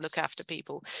dollars to look after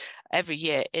people every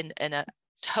year in a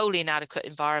wholly inadequate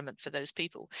environment for those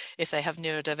people if they have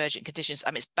neurodivergent conditions.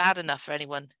 I mean, it's bad enough for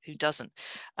anyone who doesn't,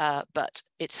 but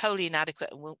it's wholly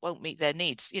inadequate and won't meet their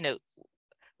needs. You know,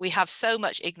 we have so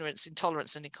much ignorance,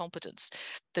 intolerance, and incompetence.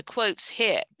 The quotes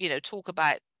here, you know, talk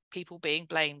about people being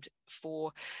blamed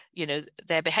for, you know,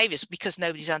 their behaviors because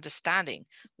nobody's understanding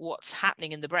what's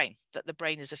happening in the brain, that the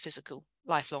brain is a physical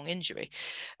lifelong injury.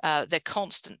 They're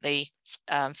constantly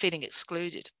feeling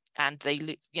excluded, and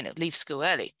they, you know, leave school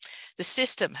early. The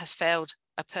system has failed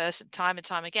a person time and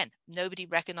time again. Nobody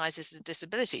recognizes the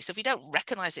disability. So if we don't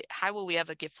recognize it, how will we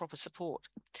ever give proper support?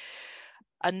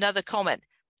 Another comment,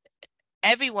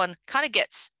 everyone kind of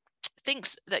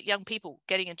thinks that young people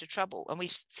getting into trouble, and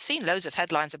we've seen loads of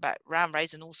headlines about ram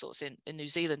raids and all sorts in New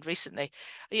Zealand recently,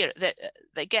 you know,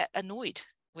 they get annoyed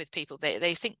with people.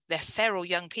 They think they're feral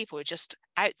young people who are just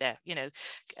out there, you know,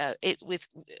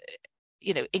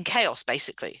 you know, in chaos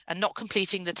basically, and not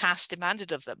completing the task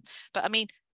demanded of them. But I mean,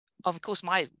 of course,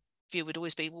 my view would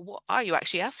always be, well, what are you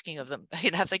actually asking of them? You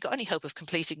know, have they got any hope of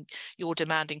completing your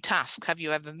demanding tasks? Have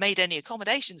you ever made any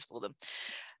accommodations for them?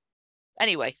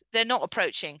 Anyway, they're not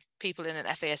approaching people in an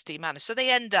FASD manner, so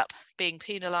they end up being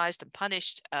penalised and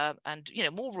punished, and, you know,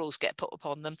 more rules get put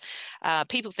upon them.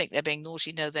 People think they're being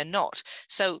naughty. No, they're not.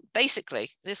 So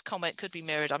basically, this comment could be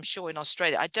mirrored, I'm sure, in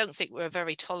Australia. I don't think we're a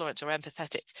very tolerant or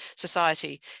empathetic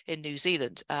society in New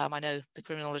Zealand. I know the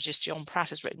criminologist John Pratt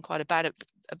has written quite a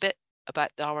bit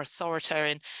about our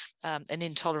authoritarian and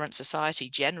intolerant society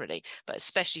generally, but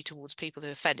especially towards people who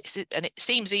offend. And it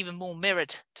seems even more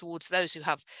mirrored towards those who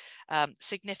have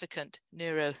significant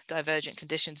neurodivergent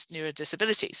conditions,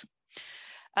 neurodisabilities.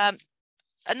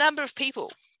 A number of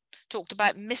people talked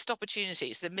about missed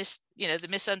opportunities, the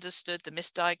misunderstood, the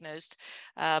misdiagnosed,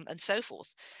 and so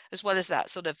forth, as well as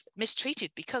that sort of mistreated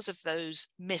because of those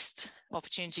missed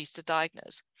opportunities to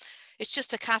diagnose. It's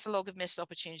just a catalogue of missed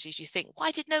opportunities. You think,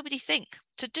 why did nobody think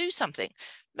to do something?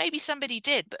 Maybe somebody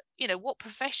did, but, you know, what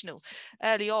professional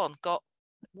early on got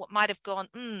what might have gone,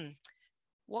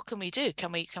 what can we do?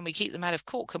 Can we keep them out of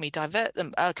court? Can we divert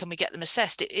them? Can we get them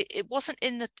assessed? It wasn't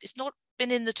it's not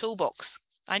been in the toolbox.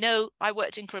 I know I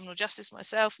worked in criminal justice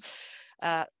myself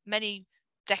many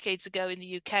decades ago in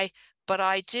the UK, but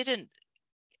I didn't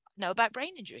know about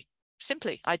brain injury.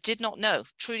 Simply, I did not know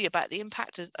truly about the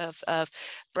impact of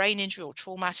brain injury or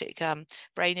traumatic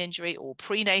brain injury or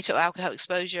prenatal alcohol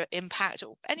exposure impact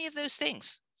or any of those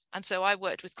things. And so I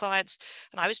worked with clients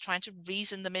and I was trying to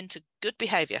reason them into good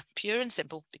behavior, pure and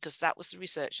simple, because that was the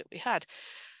research that we had.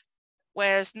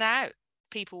 Whereas now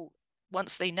people,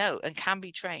 once they know and can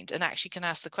be trained and actually can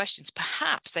ask the questions,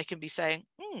 perhaps they can be saying,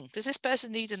 does this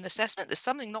person need an assessment? There's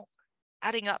something not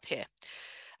adding up here.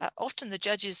 Often the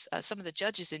judges, some of the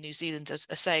judges in New Zealand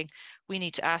are saying, we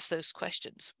need to ask those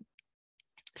questions.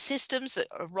 Systems that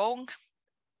are wrong,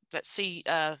 that see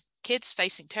kids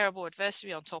facing terrible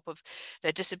adversity on top of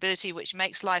their disability, which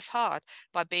makes life hard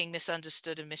by being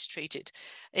misunderstood and mistreated.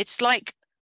 It's like,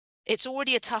 it's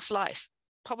already a tough life.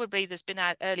 Probably there's been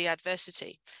early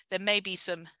adversity. There may be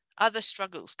some other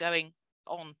struggles going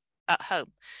on at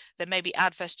home. There may be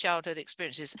adverse childhood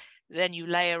experiences. Then you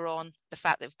layer on the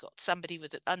fact they've got somebody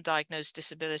with an undiagnosed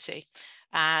disability,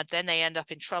 and then they end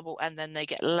up in trouble, and then they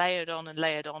get layered on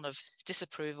of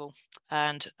disapproval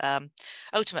and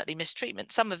ultimately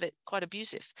mistreatment, some of it quite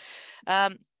abusive.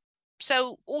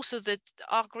 So also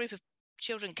our group of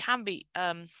children can be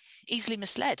easily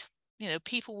misled. You know,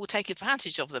 people will take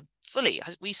advantage of them fully.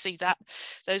 We see that,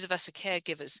 those of us who are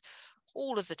caregivers,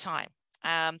 all of the time.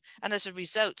 And as a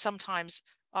result, sometimes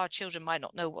our children might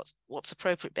not know what's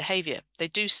appropriate behavior. They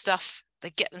do stuff,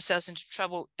 they get themselves into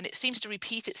trouble, and it seems to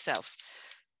repeat itself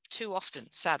too often,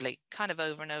 sadly, kind of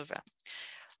over and over.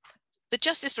 The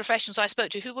justice professionals I spoke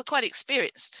to, who were quite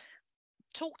experienced,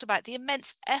 talked about the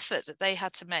immense effort that they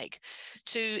had to make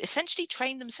to essentially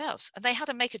train themselves. And they had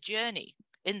to make a journey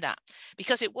in that,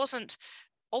 because it wasn't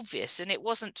obvious and it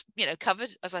wasn't, you know,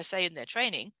 covered, as I say, in their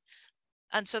training.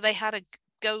 And so they had to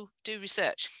go do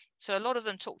research. So a lot of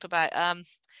them talked about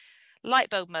light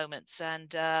bulb moments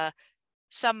and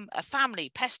a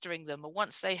family pestering them, or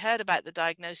once they heard about the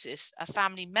diagnosis, a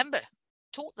family member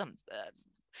taught them.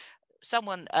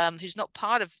 Someone who's not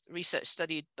part of the research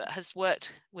study but has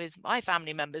worked with my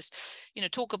family members,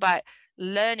 talk about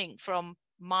learning from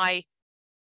my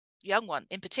young one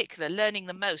in particular, learning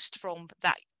the most from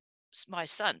my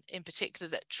son in particular,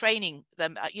 that training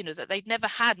them, that they'd never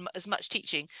had as much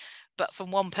teaching, but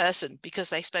from one person, because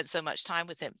they spent so much time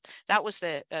with him. That was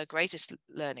their greatest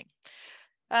learning.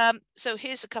 So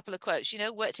here's a couple of quotes.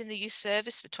 Worked in the youth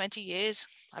service for 20 years.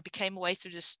 I became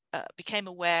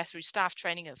aware through staff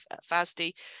training of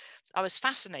FASD. I was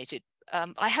fascinated.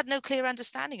 I had no clear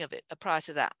understanding of it prior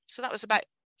to that. So that was about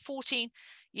 14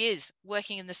 years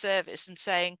working in the service and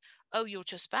saying, oh, you're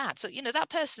just bad. So, that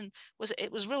person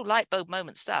it was real light bulb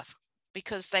moment stuff,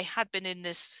 because they had been in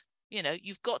this,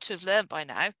 you've got to have learned by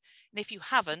now. And if you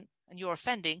haven't, and you're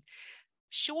offending,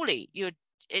 surely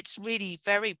it's really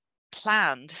very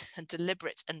planned and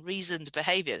deliberate and reasoned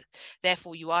behavior.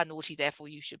 Therefore, you are naughty. Therefore,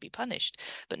 you should be punished.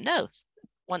 But no,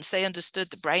 once they understood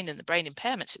the brain and the brain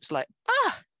impairments, it was like,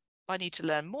 I need to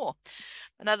learn more.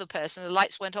 Another person, the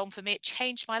lights went on for me. It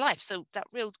changed my life. So that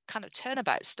real kind of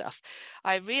turnabout stuff,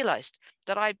 I realized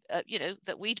that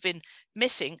that we'd been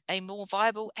missing a more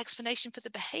viable explanation for the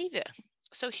behavior.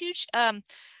 So huge,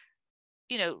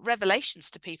 revelations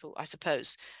to people, I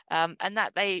suppose, and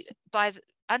that by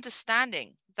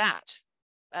understanding that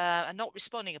and not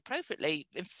responding appropriately,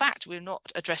 in fact, we're not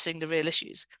addressing the real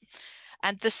issues.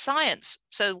 And the science.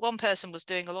 So one person was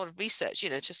doing a lot of research,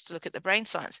 just to look at the brain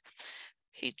science.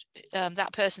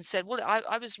 That person said, well,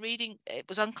 I was reading, it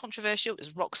was uncontroversial, it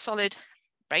was rock solid.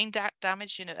 Brain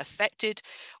damage, affected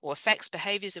or affects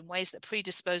behaviors in ways that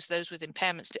predispose those with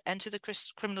impairments to enter the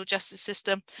criminal justice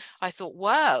system. I thought,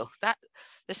 wow,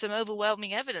 there's some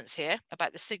overwhelming evidence here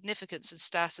about the significance and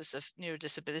status of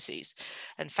neurodisabilities,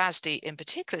 and FASD in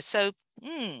particular. So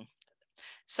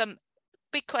some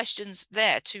big questions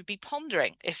there to be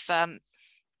pondering if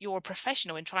you're a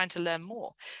professional in trying to learn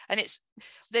more. And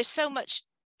there's so much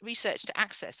research to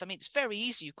access. I mean, it's very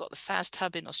easy. You've got the FASD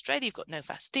hub in Australia, you've got No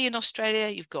FASD in Australia,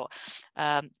 you've got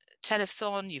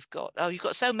Telethon, you've got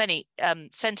so many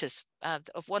centres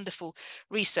of wonderful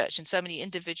research, and so many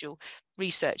individual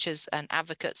researchers and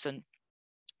advocates and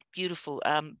beautiful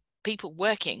people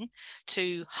working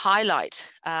to highlight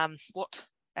what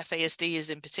FASD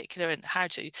is in particular, and how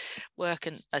to work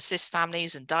and assist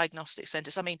families and diagnostic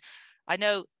centres. I mean, I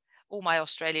know all my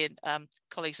Australian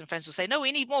colleagues and friends will say, no,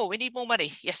 we need more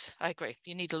money. Yes, I agree.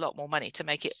 You need a lot more money to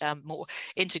make it more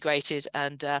integrated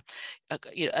and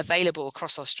available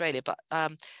across Australia. But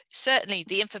certainly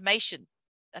the information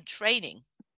and training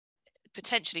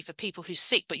potentially for people who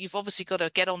seek, but you've obviously got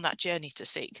to get on that journey to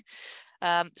seek.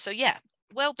 So yeah,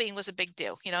 well-being was a big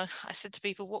deal. I said to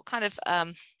people, what kind of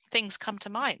things come to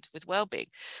mind with well-being?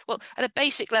 Well, at a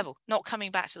basic level, not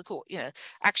coming back to the court,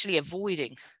 actually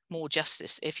avoiding more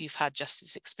justice if you've had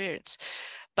justice experience.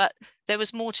 But there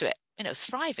was more to it,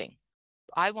 thriving.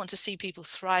 I want to see people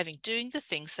thriving, doing the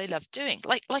things they love doing,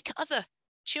 like other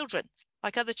children, who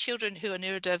are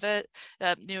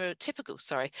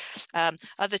neurotypical,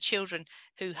 other children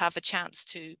who have a chance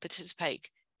to participate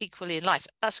equally in life.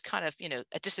 That's kind of,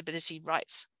 a disability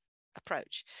rights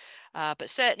approach. But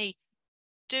certainly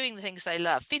doing the things they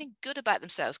love, feeling good about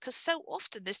themselves, because so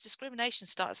often this discrimination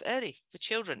starts early for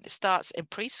children. It starts in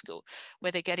preschool,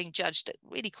 where they're getting judged at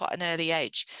really quite an early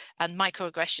age, and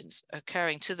microaggressions are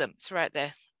occurring to them throughout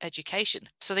their education.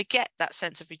 So they get that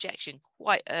sense of rejection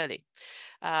quite early.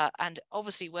 And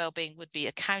obviously well-being would be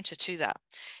a counter to that.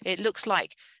 It looks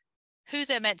like who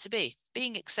they're meant to be,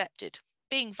 being accepted,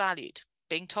 being valued,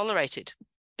 being tolerated,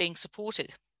 being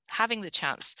supported, having the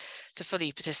chance to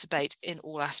fully participate in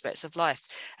all aspects of life.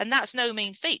 And that's no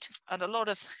mean feat. And a lot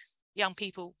of young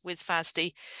people with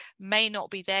FASD may not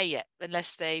be there yet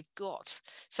unless they've got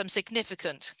some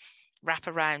significant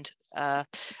wraparound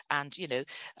and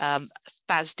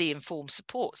FASD informed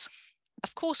supports.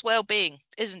 Of course, well-being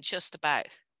isn't just about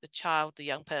the child, the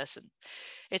young person.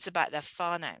 It's about their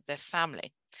whānau, their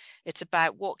family. It's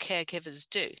about what caregivers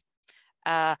do.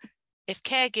 If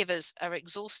caregivers are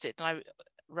exhausted, and I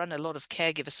run a lot of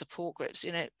caregiver support groups,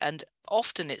 and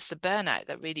often it's the burnout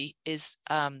that really is,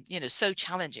 so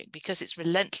challenging, because it's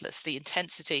relentless. The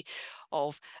intensity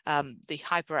of the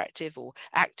hyperactive or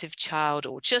active child,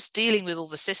 or just dealing with all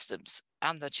the systems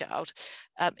and the child,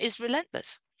 is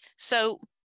relentless. So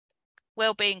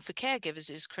well-being for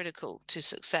caregivers is critical to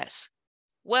success.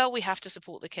 Well, we have to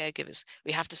support the caregivers.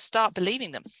 We have to start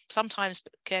believing them. Sometimes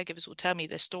caregivers will tell me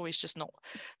their story is just not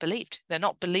believed. They're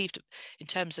not believed in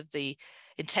terms of the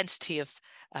intensity of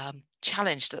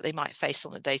challenge that they might face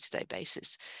on a day-to-day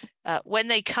basis. When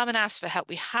they come and ask for help,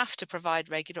 we have to provide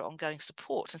regular ongoing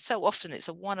support. And so often it's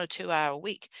a 1 or 2 hour a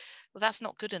week. Well, that's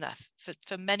not good enough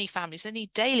for many families. They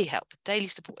need daily help, daily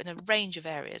support in a range of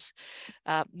areas,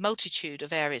 multitude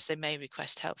of areas they may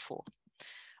request help for.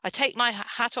 I take my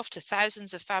hat off to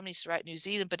thousands of families throughout New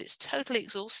Zealand, but it's totally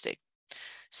exhausting.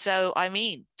 So, I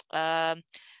mean, and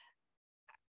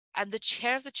the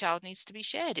care of the child needs to be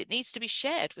shared. It needs to be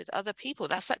shared with other people.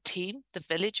 That's that team, the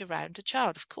village around a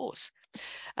child, of course.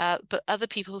 But other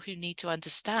people who need to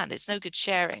understand. It's no good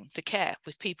sharing the care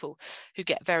with people who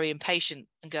get very impatient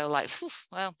and go like,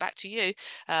 well, back to you.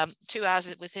 2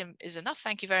 hours with him is enough.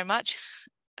 Thank you very much.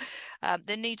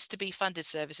 There needs to be funded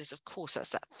services. Of course,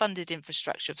 that's that funded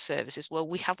infrastructure of services. Well,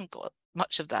 we haven't got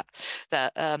much of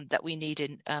that we need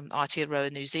in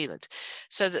Aotearoa, New Zealand,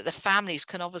 so that the families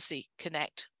can obviously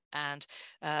connect and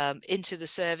into the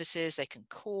services. They can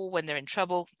call when they're in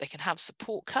trouble. They can have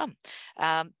support come.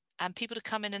 And people to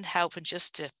come in and help and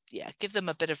just to give them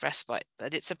a bit of respite.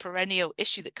 But it's a perennial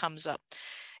issue that comes up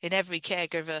in every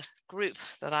caregiver group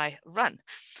that I run.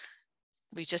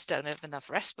 We just don't have enough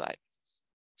respite.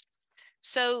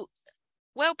 So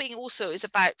well-being also is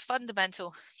about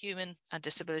fundamental human and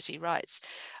disability rights.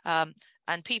 And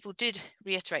people did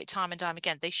reiterate time and time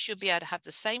again, they should be able to have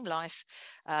the same life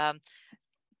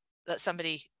that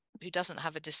somebody who doesn't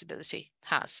have a disability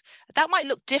has. That might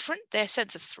look different. Their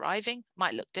sense of thriving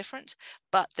might look different,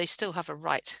 but they still have a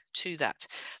right to that.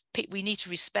 We need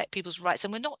to respect people's rights,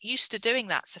 and we're not used to doing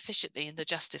that sufficiently in the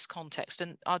justice context.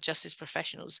 And our justice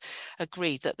professionals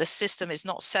agree that the system is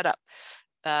not set up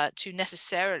to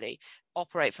necessarily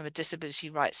operate from a disability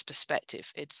rights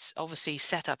perspective. It's obviously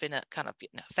set up in a kind of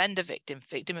offender, victim,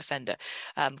 offender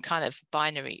kind of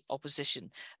binary opposition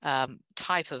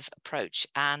type of approach,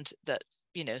 and that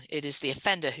it is the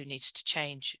offender who needs to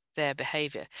change their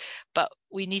behavior. But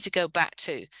we need to go back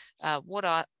to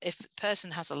if a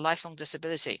person has a lifelong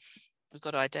disability, we've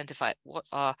got to identify what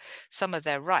are some of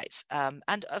their rights.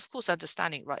 And of course,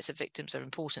 understanding rights of victims are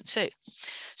important too.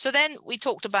 So then we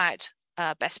talked about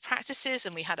best practices,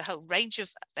 and we had a whole range of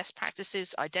best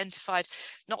practices identified,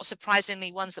 not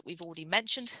surprisingly ones that we've already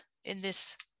mentioned in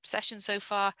this session so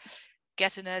far.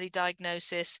 Get an early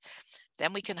diagnosis,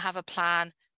 then we can have a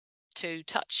plan to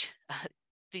touch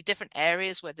the different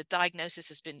areas where the diagnosis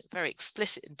has been very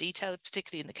explicit and detailed,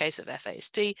 particularly in the case of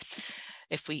FASD.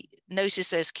 If we notice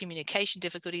there's communication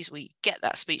difficulties, we get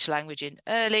that speech language in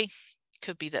early. It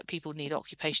could be that people need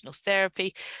occupational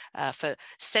therapy for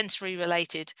sensory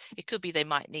related. It could be they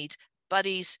might need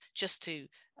buddies just to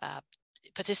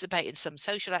participate in some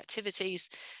social activities.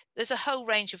 There's a whole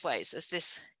range of ways, as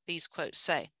these quotes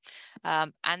say.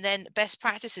 And then best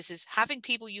practices is having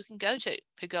people you can go to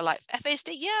who go like,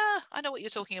 FASD, yeah, I know what you're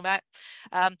talking about.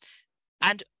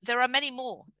 And there are many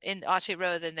more in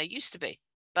Aotearoa than there used to be.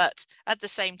 But at the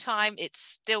same time, it's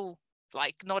still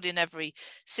like not in every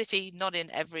city, not in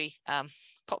every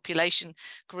population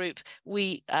group.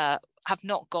 We have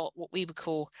not got what we would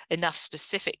call enough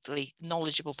specifically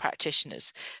knowledgeable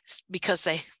practitioners, because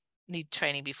they need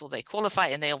training before they qualify,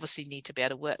 and they obviously need to be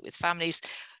able to work with families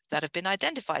that have been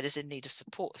identified as in need of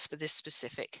support for this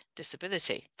specific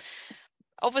disability.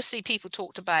 Obviously, people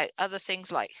talked about other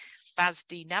things like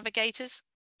FASD navigators.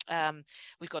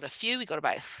 We've got a few, we've got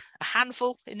about a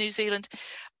handful in New Zealand.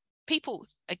 People,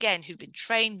 again, who've been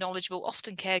trained, knowledgeable,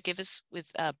 often caregivers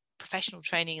with professional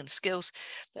training and skills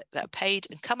that are paid,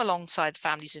 and come alongside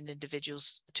families and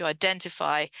individuals to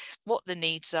identify what the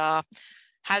needs are,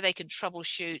 how they can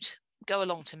troubleshoot, go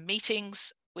along to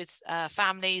meetings with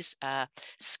families,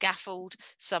 scaffold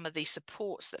some of the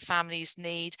supports that families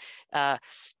need.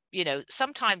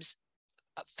 Sometimes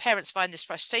parents find this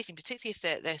frustrating, particularly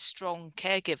if they're strong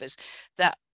caregivers,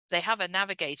 that they have a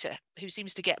navigator who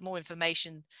seems to get more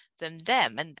information than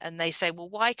them. And they say, well,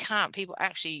 why can't people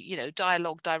actually,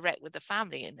 dialogue direct with the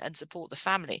family and support the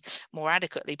family more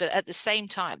adequately? But at the same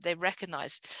time, they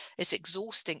recognize it's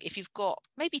exhausting. If you've got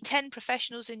maybe 10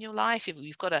 professionals in your life, if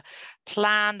you've got a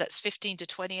plan that's 15 to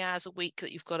 20 hours a week,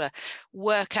 that you've got to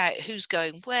work out who's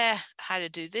going where, how to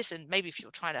do this. And maybe if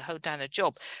you're trying to hold down a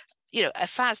job, a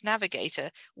FAS navigator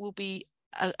will be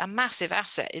a massive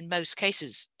asset in most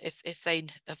cases if they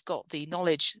have got the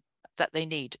knowledge that they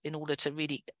need in order to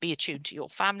really be attuned to your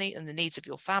family and the needs of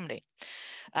your family,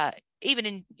 even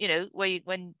in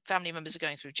when family members are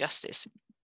going through justice.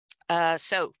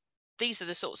 So these are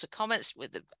the sorts of comments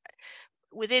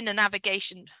within a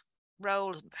navigation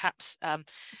role, perhaps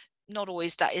not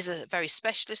always that is a very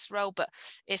specialist role, but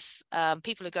if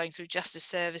people are going through justice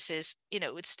services,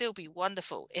 it would still be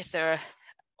wonderful if there are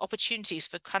opportunities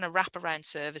for kind of wraparound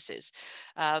services.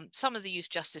 Some of the youth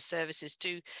justice services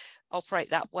do operate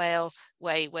that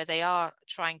way where they are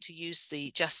trying to use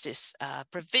the justice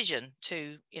provision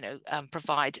to,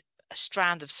 provide a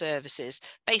strand of services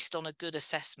based on a good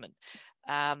assessment,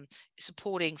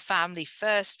 supporting family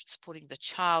first, supporting the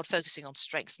child, focusing on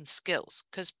strengths and skills,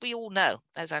 because we all know,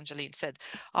 as Agelene said,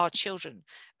 our children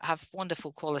have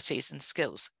wonderful qualities and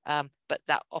skills, but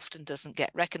that often doesn't get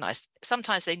recognized.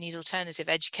 Sometimes they need alternative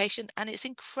education, and it's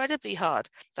incredibly hard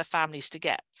for families to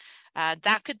get. And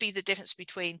that could be the difference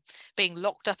between being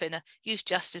locked up in a youth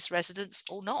justice residence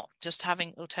or not, just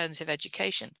having alternative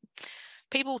education.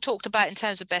 People talked about, in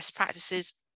terms of best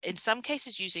practices, in some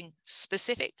cases using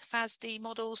specific FASD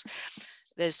models.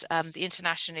 There's the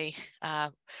internationally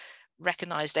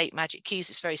recognized 8 magic keys.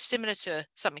 It's very similar to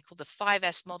something called the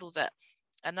 5S model that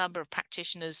a number of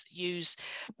practitioners use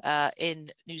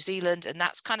in New Zealand, and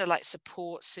that's kind of like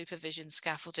support, supervision,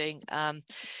 scaffolding.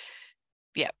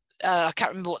 I can't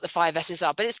remember what the 5S's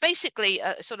are, but it's basically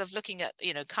sort of looking at,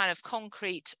 kind of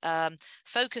concrete,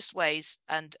 focused ways,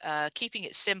 and keeping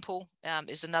it simple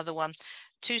is another one,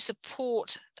 to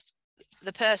support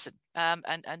the person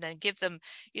and then give them,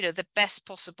 the best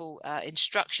possible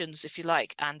instructions, if you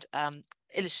like, and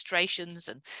illustrations.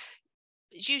 And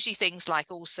it's usually things like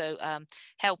also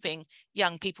helping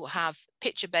young people have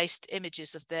picture-based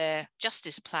images of their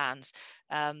justice plans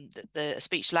that the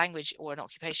speech language or an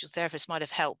occupational therapist might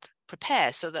have helped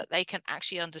prepare, so that they can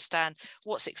actually understand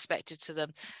what's expected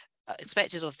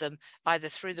of them, either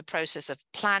through the process of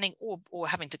planning or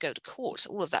having to go to court,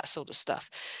 all of that sort of stuff.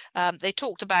 They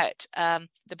talked about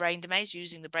the brain domains,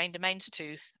 using the brain domains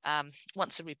to,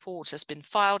 once a report has been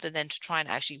filed, and then to try and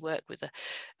actually work with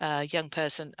a young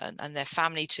person and their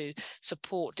family to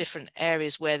support different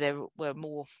areas where there were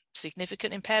more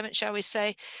significant impairment, shall we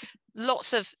say.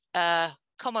 Lots of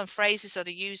common phrases that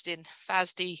are used in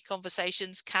FASD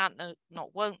conversations. Can't,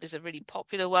 not won't is a really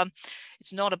popular one.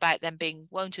 It's not about them being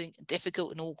wanting,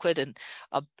 difficult and awkward and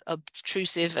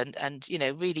obtrusive and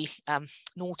really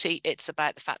naughty. It's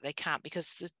about the fact they can't,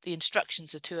 because the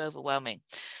instructions are too overwhelming.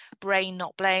 Brain,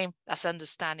 not blame. That's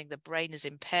understanding the brain is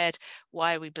impaired.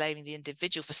 Why are we blaming the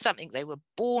individual for something they were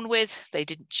born with? They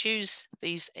didn't choose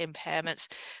these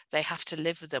impairments. They have to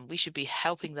live with them. We should be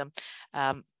helping them,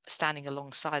 standing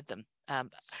alongside them.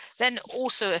 Then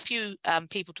also a few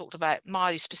people talked about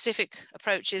Māori specific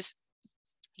approaches,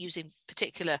 using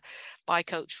particular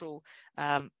bicultural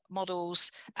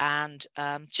models, and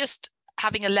just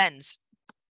having a lens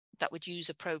that would use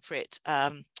appropriate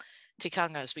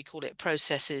tikanga, as we call it,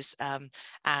 processes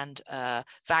and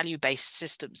value-based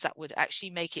systems that would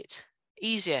actually make it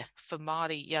easier for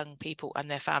Māori young people and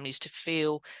their families to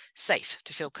feel safe,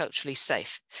 to feel culturally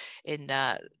safe in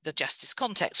the justice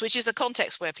context, which is a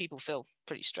context where people feel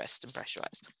pretty stressed and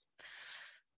pressurized.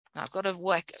 Now, I've got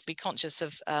to be conscious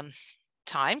of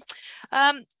time.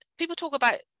 People talk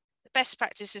about best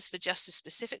practices for justice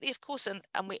specifically, of course, and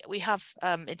we have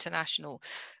international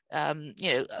a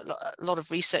lot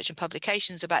of research and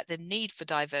publications about the need for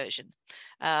diversion,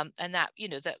 and that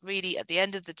that really at the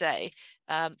end of the day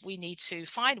we need to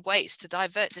find ways to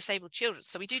divert disabled children.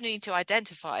 So we do need to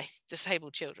identify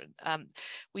disabled children.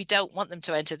 We don't want them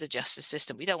to enter the justice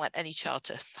system. We don't want any child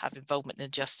to have involvement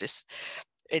in justice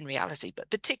in reality, but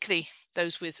particularly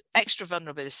those with extra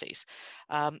vulnerabilities.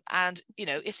 And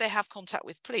if they have contact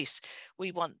with police,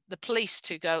 we want the police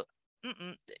to go,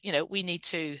 we need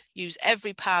to use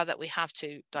every power that we have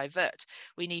to divert.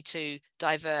 We need to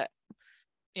divert,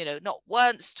 not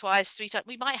once, twice, 3 times.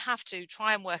 We might have to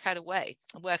try and work out a way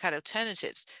and work out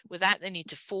alternatives without the need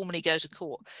to formally go to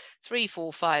court 3,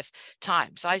 4, 5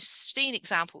 times. I've seen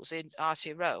examples in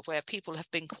Aotearoa where people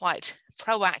have been quite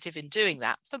proactive in doing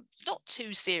that for not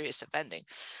too serious offending,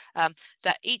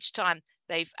 that each time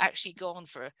they've actually gone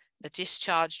for a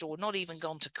discharged or not even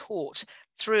gone to court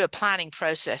through a planning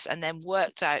process, and then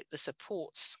worked out the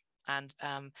supports and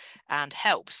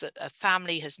helps that a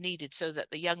family has needed, so that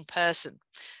the young person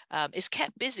is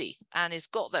kept busy and has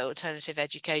got their alternative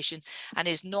education and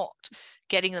is not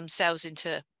getting themselves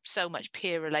into so much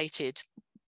peer-related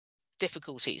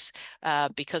difficulties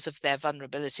because of their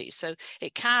vulnerabilities. So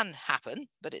it can happen,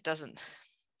 but it doesn't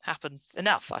happen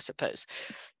enough, I suppose.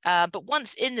 But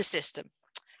once in the system,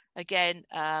 again,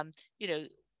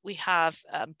 we have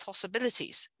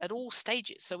possibilities at all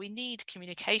stages. So we need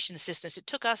communication assistance. It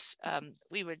took us,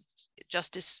 we were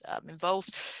justice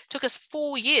involved, took us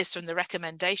 4 years from the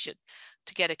recommendation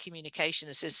to get a communication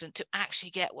assistant to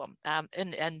actually get one.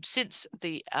 And since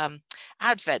the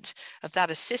advent of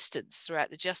that assistance throughout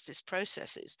the justice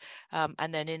processes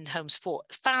and then in home support,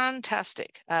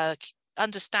 fantastic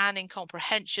understanding,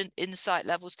 comprehension, insight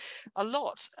levels. A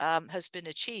lot has been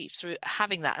achieved through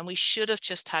having that, and we should have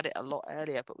just had it a lot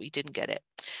earlier, but we didn't get it.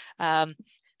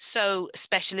 So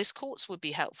specialist courts would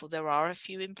be helpful. There are a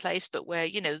few in place, but where,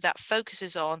 you know, that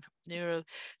focuses on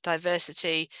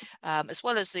neurodiversity, as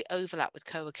well as the overlap with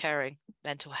co-occurring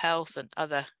mental health and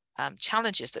other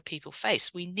challenges that people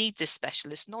face. We need this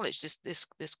specialist knowledge,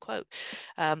 this quote.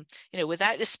 You know,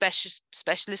 without this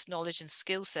specialist knowledge and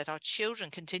skill set, our children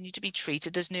continue to be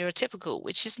treated as neurotypical,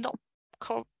 which is not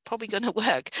probably going to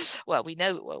work. Well, we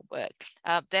know it won't work.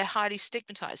 They're highly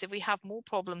stigmatized. If we have more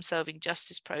problem-solving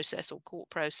justice process or court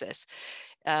process,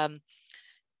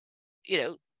 you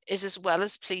know, is as well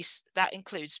as police, that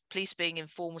includes police being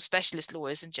informal specialist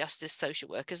lawyers and justice social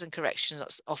workers and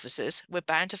corrections officers, we're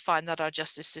bound to find that our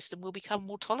justice system will become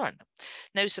more tolerant.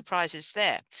 No surprises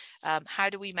there. How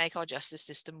do we make our justice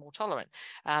system more tolerant?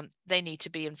 They need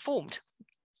to be informed.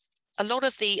 A lot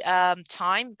of the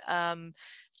time,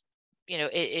 you know,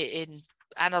 in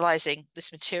analysing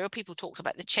this material, people talked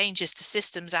about the changes to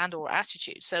systems and or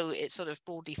attitudes. So it sort of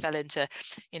broadly fell into,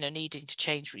 you know, needing to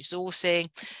change resourcing,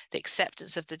 the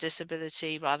acceptance of the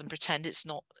disability rather than pretend it's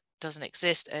not, doesn't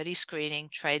exist, early screening,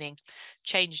 training,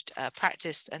 changed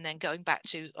practice, and then going back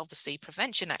to obviously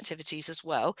prevention activities as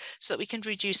well, so that we can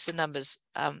reduce the numbers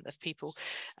of people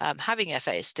having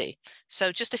FASD.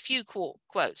 So just a few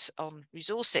quotes on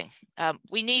resourcing.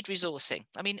 We need resourcing.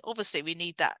 I mean, obviously we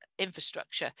need that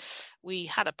infrastructure. We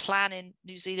had a plan in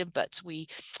New Zealand, but we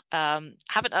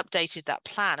haven't updated that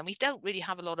plan, and we don't really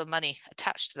have a lot of money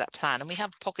attached to that plan, and we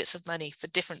have pockets of money for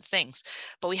different things,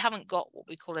 but we haven't got what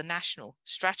we call a national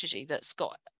strategy that's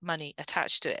got money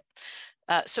attached to it.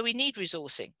 So we need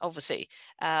resourcing, obviously,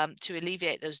 to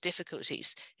alleviate those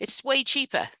difficulties. It's way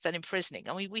cheaper than imprisoning.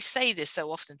 I mean, we say this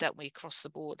so often, don't we, across the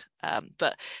board,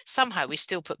 but somehow we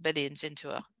still put billions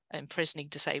into imprisoning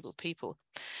disabled people.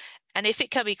 And if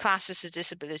it can be classed as a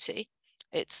disability,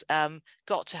 it's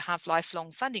got to have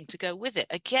lifelong funding to go with it.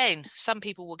 Again, some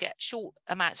people will get short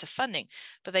amounts of funding,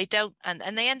 but they don't,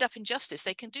 and they end up in justice.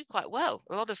 They can do quite well.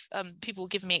 A lot of people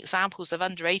give me examples of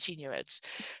under 18-year-olds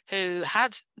who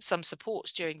had some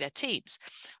supports during their teens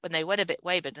when they went a bit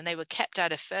wayward, and they were kept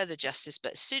out of further justice.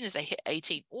 But as soon as they hit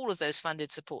 18, all of those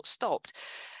funded supports stopped.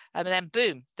 And then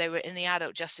boom, they were in the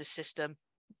adult justice system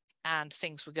and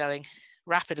things were going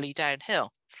rapidly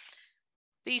downhill.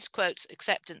 These quotes,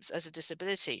 acceptance as a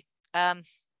disability. But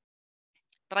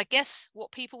I guess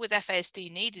what people with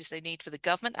FASD need is they need for the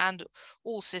government and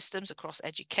all systems across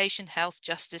education, health,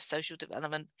 justice, social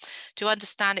development to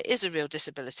understand it is a real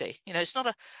disability. You know, it's not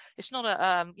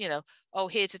a you know, oh,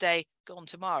 here today, gone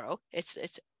tomorrow. It's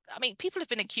I mean, people have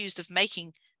been accused of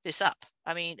making this up.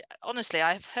 I mean, honestly,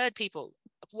 I've heard people,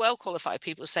 well-qualified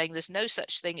people, saying there's no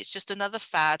such thing. It's just another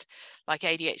fad like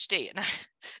ADHD. And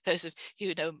those of you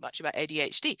who know much about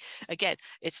ADHD, again,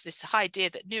 it's this idea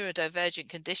that neurodivergent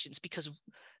conditions, because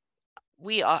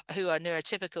we are who are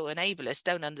neurotypical and ableist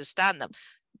don't understand them,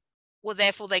 well,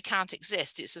 therefore they can't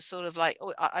exist. It's a sort of like,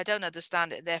 oh, I don't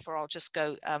understand it, therefore I'll just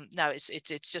go, no, it's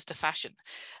just a fashion.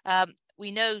 We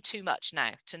know too much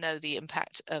now to know the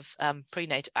impact of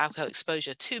prenatal alcohol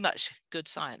exposure. Too much good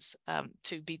science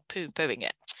to be poo-pooing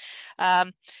it.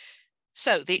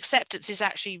 So the acceptance is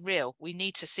actually real. We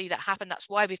need to see that happen. That's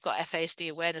why we've got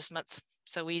FASD Awareness Month.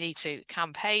 So we need to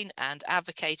campaign and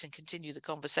advocate and continue the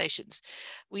conversations.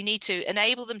 We need to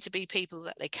enable them to be people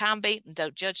that they can be, and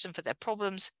don't judge them for their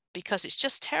problems, because it's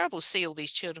just terrible to see all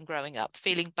these children growing up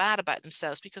feeling bad about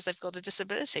themselves because they've got a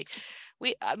disability.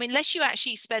 I mean, unless you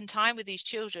actually spend time with these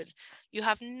children, you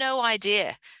have no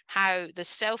idea how the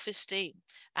self-esteem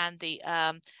and the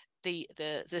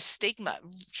stigma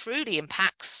truly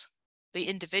impacts the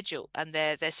individual and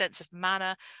their sense of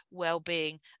manner,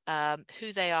 well-being,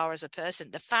 who they are as a person.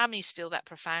 The families feel that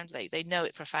profoundly. They know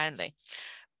it profoundly.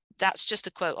 That's just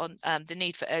a quote on the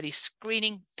need for early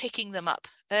screening, picking them up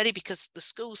early, because the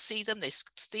schools see them, they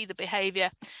see the behavior.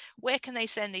 Where can they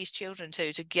send these children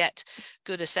to get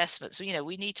good assessments? You know,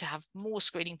 we need to have more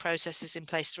screening processes in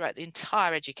place throughout the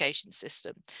entire education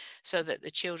system so that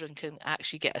the children can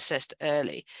actually get assessed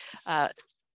early.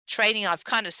 Training, I've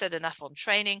kind of said enough on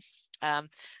training,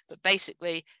 but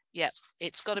basically, yeah,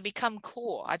 it's got to become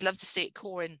core. I'd love to see it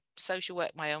core in social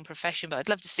work, my own profession, but I'd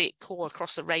love to see it core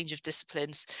across a range of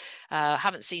disciplines.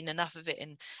 Haven't seen enough of it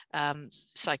in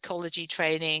psychology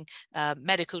training,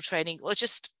 medical training, or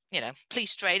just, you know,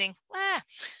 police training.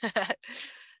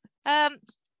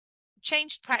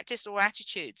 Changed practice or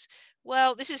attitudes.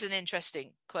 Well, this is an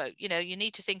interesting quote. You know, you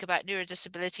need to think about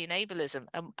neurodisability and ableism,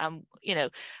 and you know,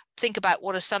 think about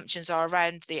what assumptions are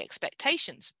around the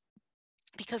expectations,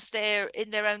 because they're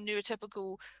in their own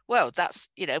neurotypical world. That's,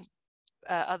 you know,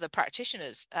 other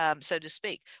practitioners, so to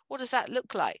speak. What does that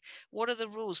look like? What are the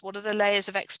rules? What are the layers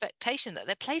of expectation that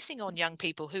they're placing on young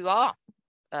people who are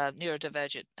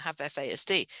neurodivergent, have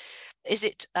FASD? Is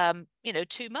it, you know,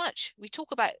 too much? We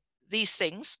talk about these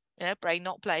things, you know, brain,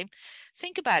 not blame.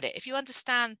 Think about it. If you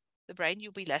understand the brain,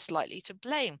 you'll be less likely to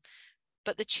blame.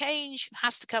 But the change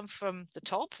has to come from the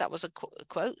top. That was a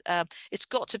quote. It's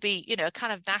got to be, you know, a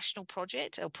kind of national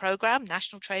project or program,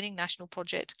 national training, national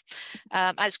project.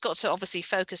 It's got to obviously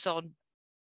focus on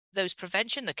those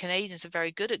prevention. The Canadians are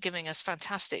very good at giving us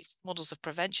fantastic models of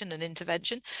prevention and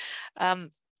intervention.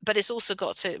 But it's also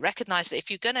got to recognize that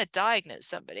if you're going to diagnose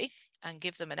somebody and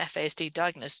give them an FASD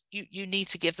diagnosis, you need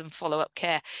to give them follow-up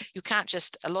care. You can't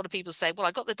just, a lot of people say, well,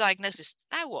 I got the diagnosis,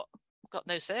 now what? Got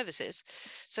no services.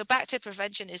 So back to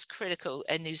prevention is critical.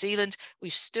 In New Zealand,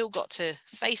 we've still got to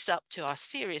face up to our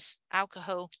serious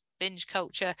alcohol binge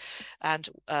culture and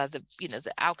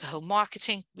the alcohol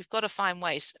marketing. We've got to find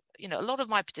ways. You know, a lot of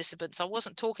my participants, I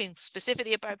wasn't talking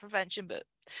specifically about prevention, but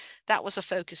that was a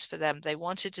focus for them. They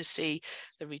wanted to see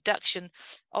the reduction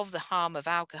of the harm of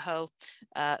alcohol.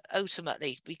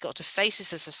 Ultimately, we got to face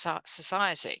this as a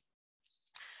society.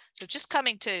 So just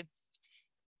coming to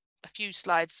a few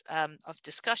slides of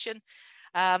discussion.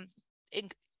 My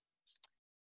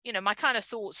kind of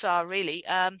thoughts are really,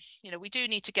 we do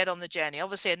need to get on the journey.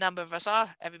 Obviously, a number of us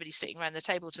are, everybody sitting around the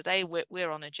table today,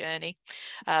 we're on a journey.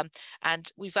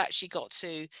 And we've actually got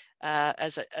to,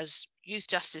 as youth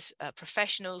justice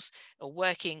professionals or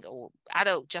working or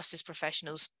adult justice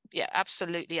professionals,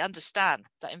 absolutely understand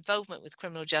that involvement with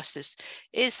criminal justice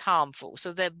is harmful.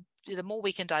 So the more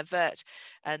we can divert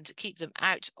and keep them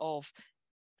out of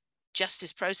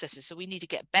justice processes. So we need to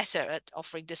get better at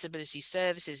offering disability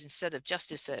services instead of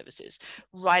justice services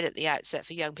right at the outset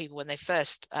for young people when they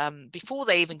first, before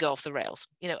they even go off the rails.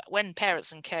 You know, when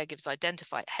parents and caregivers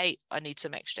identify, hey, I need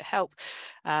some extra help,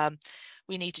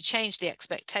 we need to change the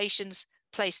expectations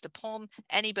placed upon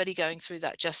anybody going through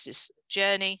that justice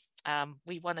journey.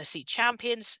 We want to see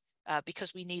champions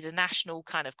because we need a national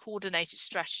kind of coordinated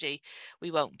strategy.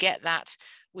 We won't get that.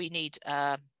 We need,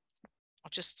 I'll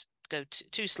just go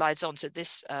two slides on to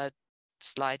this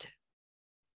slide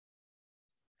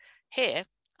here.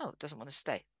 Oh, it doesn't want to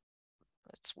stay.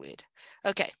 That's weird.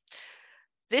 Okay.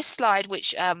 This slide,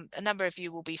 which a number of you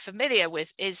will be familiar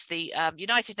with, is the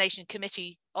United Nations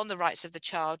Committee on the Rights of the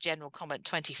Child General Comment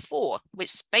 24,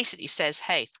 which basically says,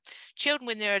 hey, children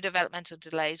with neurodevelopmental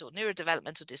delays or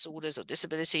neurodevelopmental disorders or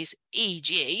disabilities,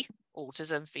 e.g.,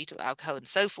 autism, fetal alcohol, and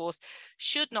so forth,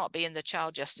 should not be in the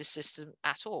child justice system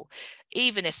at all,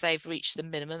 even if they've reached the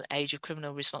minimum age of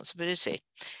criminal responsibility.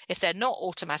 If they're not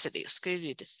automatically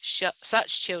excluded,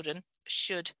 such children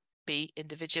should be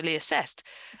individually assessed.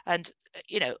 And,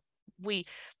 we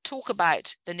talk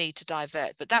about the need to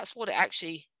divert, but that's what it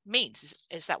actually means,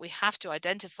 is that we have to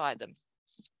identify them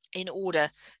in order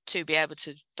to be able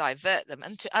to divert them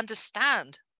and to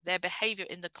understand their behavior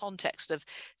in the context of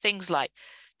things like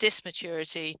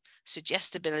dysmaturity,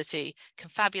 suggestibility,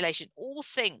 confabulation, all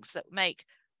things that make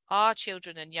our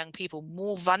children and young people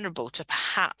more vulnerable to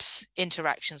perhaps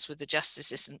interactions with the justice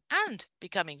system and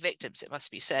becoming victims, it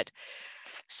must be said.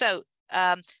 So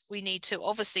we need to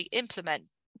obviously implement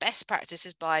best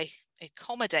practices by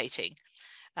accommodating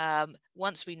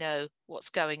once we know what's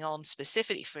going on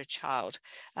specifically for a child.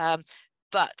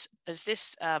 But as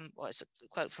this was a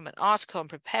quote from an article on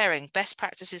preparing, best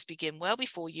practices begin well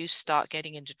before you start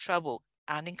getting into trouble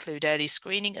and include early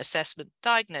screening, assessment,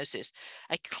 diagnosis,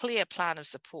 a clear plan of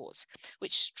supports,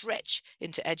 which stretch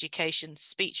into education,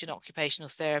 speech and occupational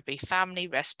therapy, family,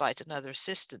 respite, and other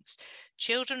assistance.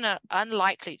 Children are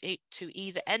unlikely to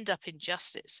either end up in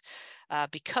justice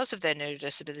because of their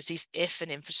neurodisabilities if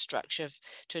an infrastructure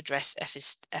to address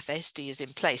FASD is in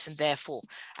place, and therefore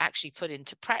actually put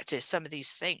into practice some of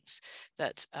these things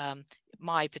that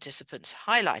my participants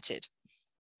highlighted.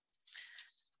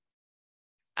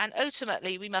 And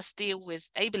ultimately, we must deal with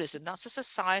ableism. That's a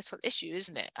societal issue,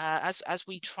 isn't it? As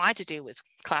we try to deal with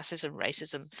classism,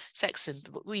 racism, sexism,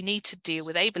 we need to deal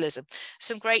with ableism.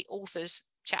 Some great authors,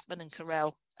 Chapman and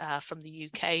Kerryn from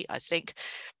the UK, I think,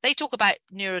 they talk about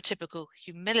neurotypical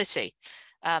humility,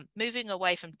 moving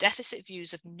away from deficit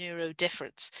views of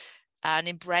neurodifference and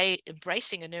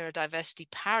embracing a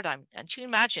neurodiversity paradigm. And you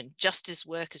imagine justice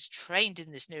workers trained in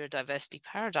this neurodiversity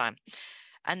paradigm.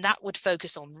 And that would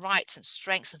focus on rights and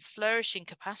strengths and flourishing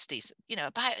capacities,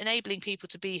 about enabling people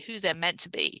to be who they're meant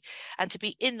to be and to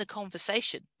be in the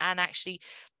conversation and actually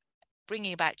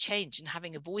bringing about change and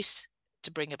having a voice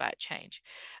to bring about change.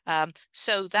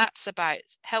 So that's about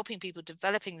helping people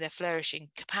developing their flourishing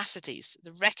capacities,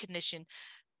 the recognition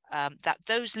that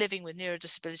those living with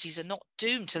neurodisabilities are not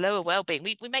doomed to lower well-being.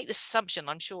 We make this assumption.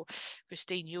 I'm sure,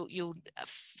 Christine, you'll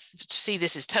see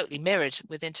this is totally mirrored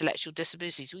with intellectual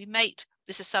disabilities. We make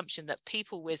this assumption that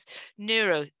people with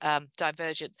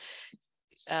neurodivergent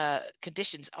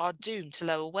conditions are doomed to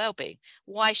lower well-being.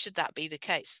 Why should that be the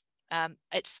case?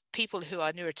 It's people who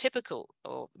are neurotypical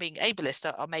or being ableist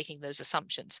are making those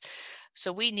assumptions.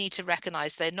 So we need to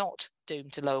recognize they're not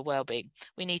doomed to lower well-being.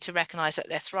 We need to recognize that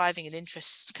their thriving and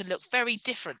interests can look very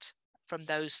different from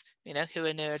those, who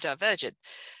are neurodivergent.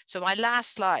 So my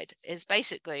last slide is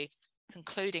basically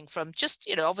concluding from just,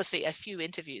 obviously a few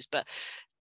interviews, but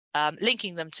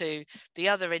linking them to the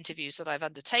other interviews that I've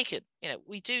undertaken.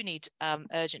 We do need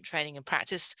urgent training and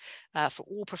practice for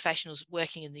all professionals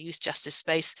working in the youth justice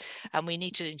space, and we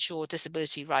need to ensure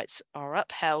disability rights are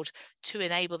upheld to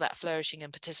enable that flourishing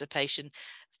and participation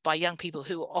by young people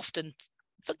who are often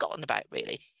forgotten about,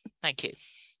 really. Thank you.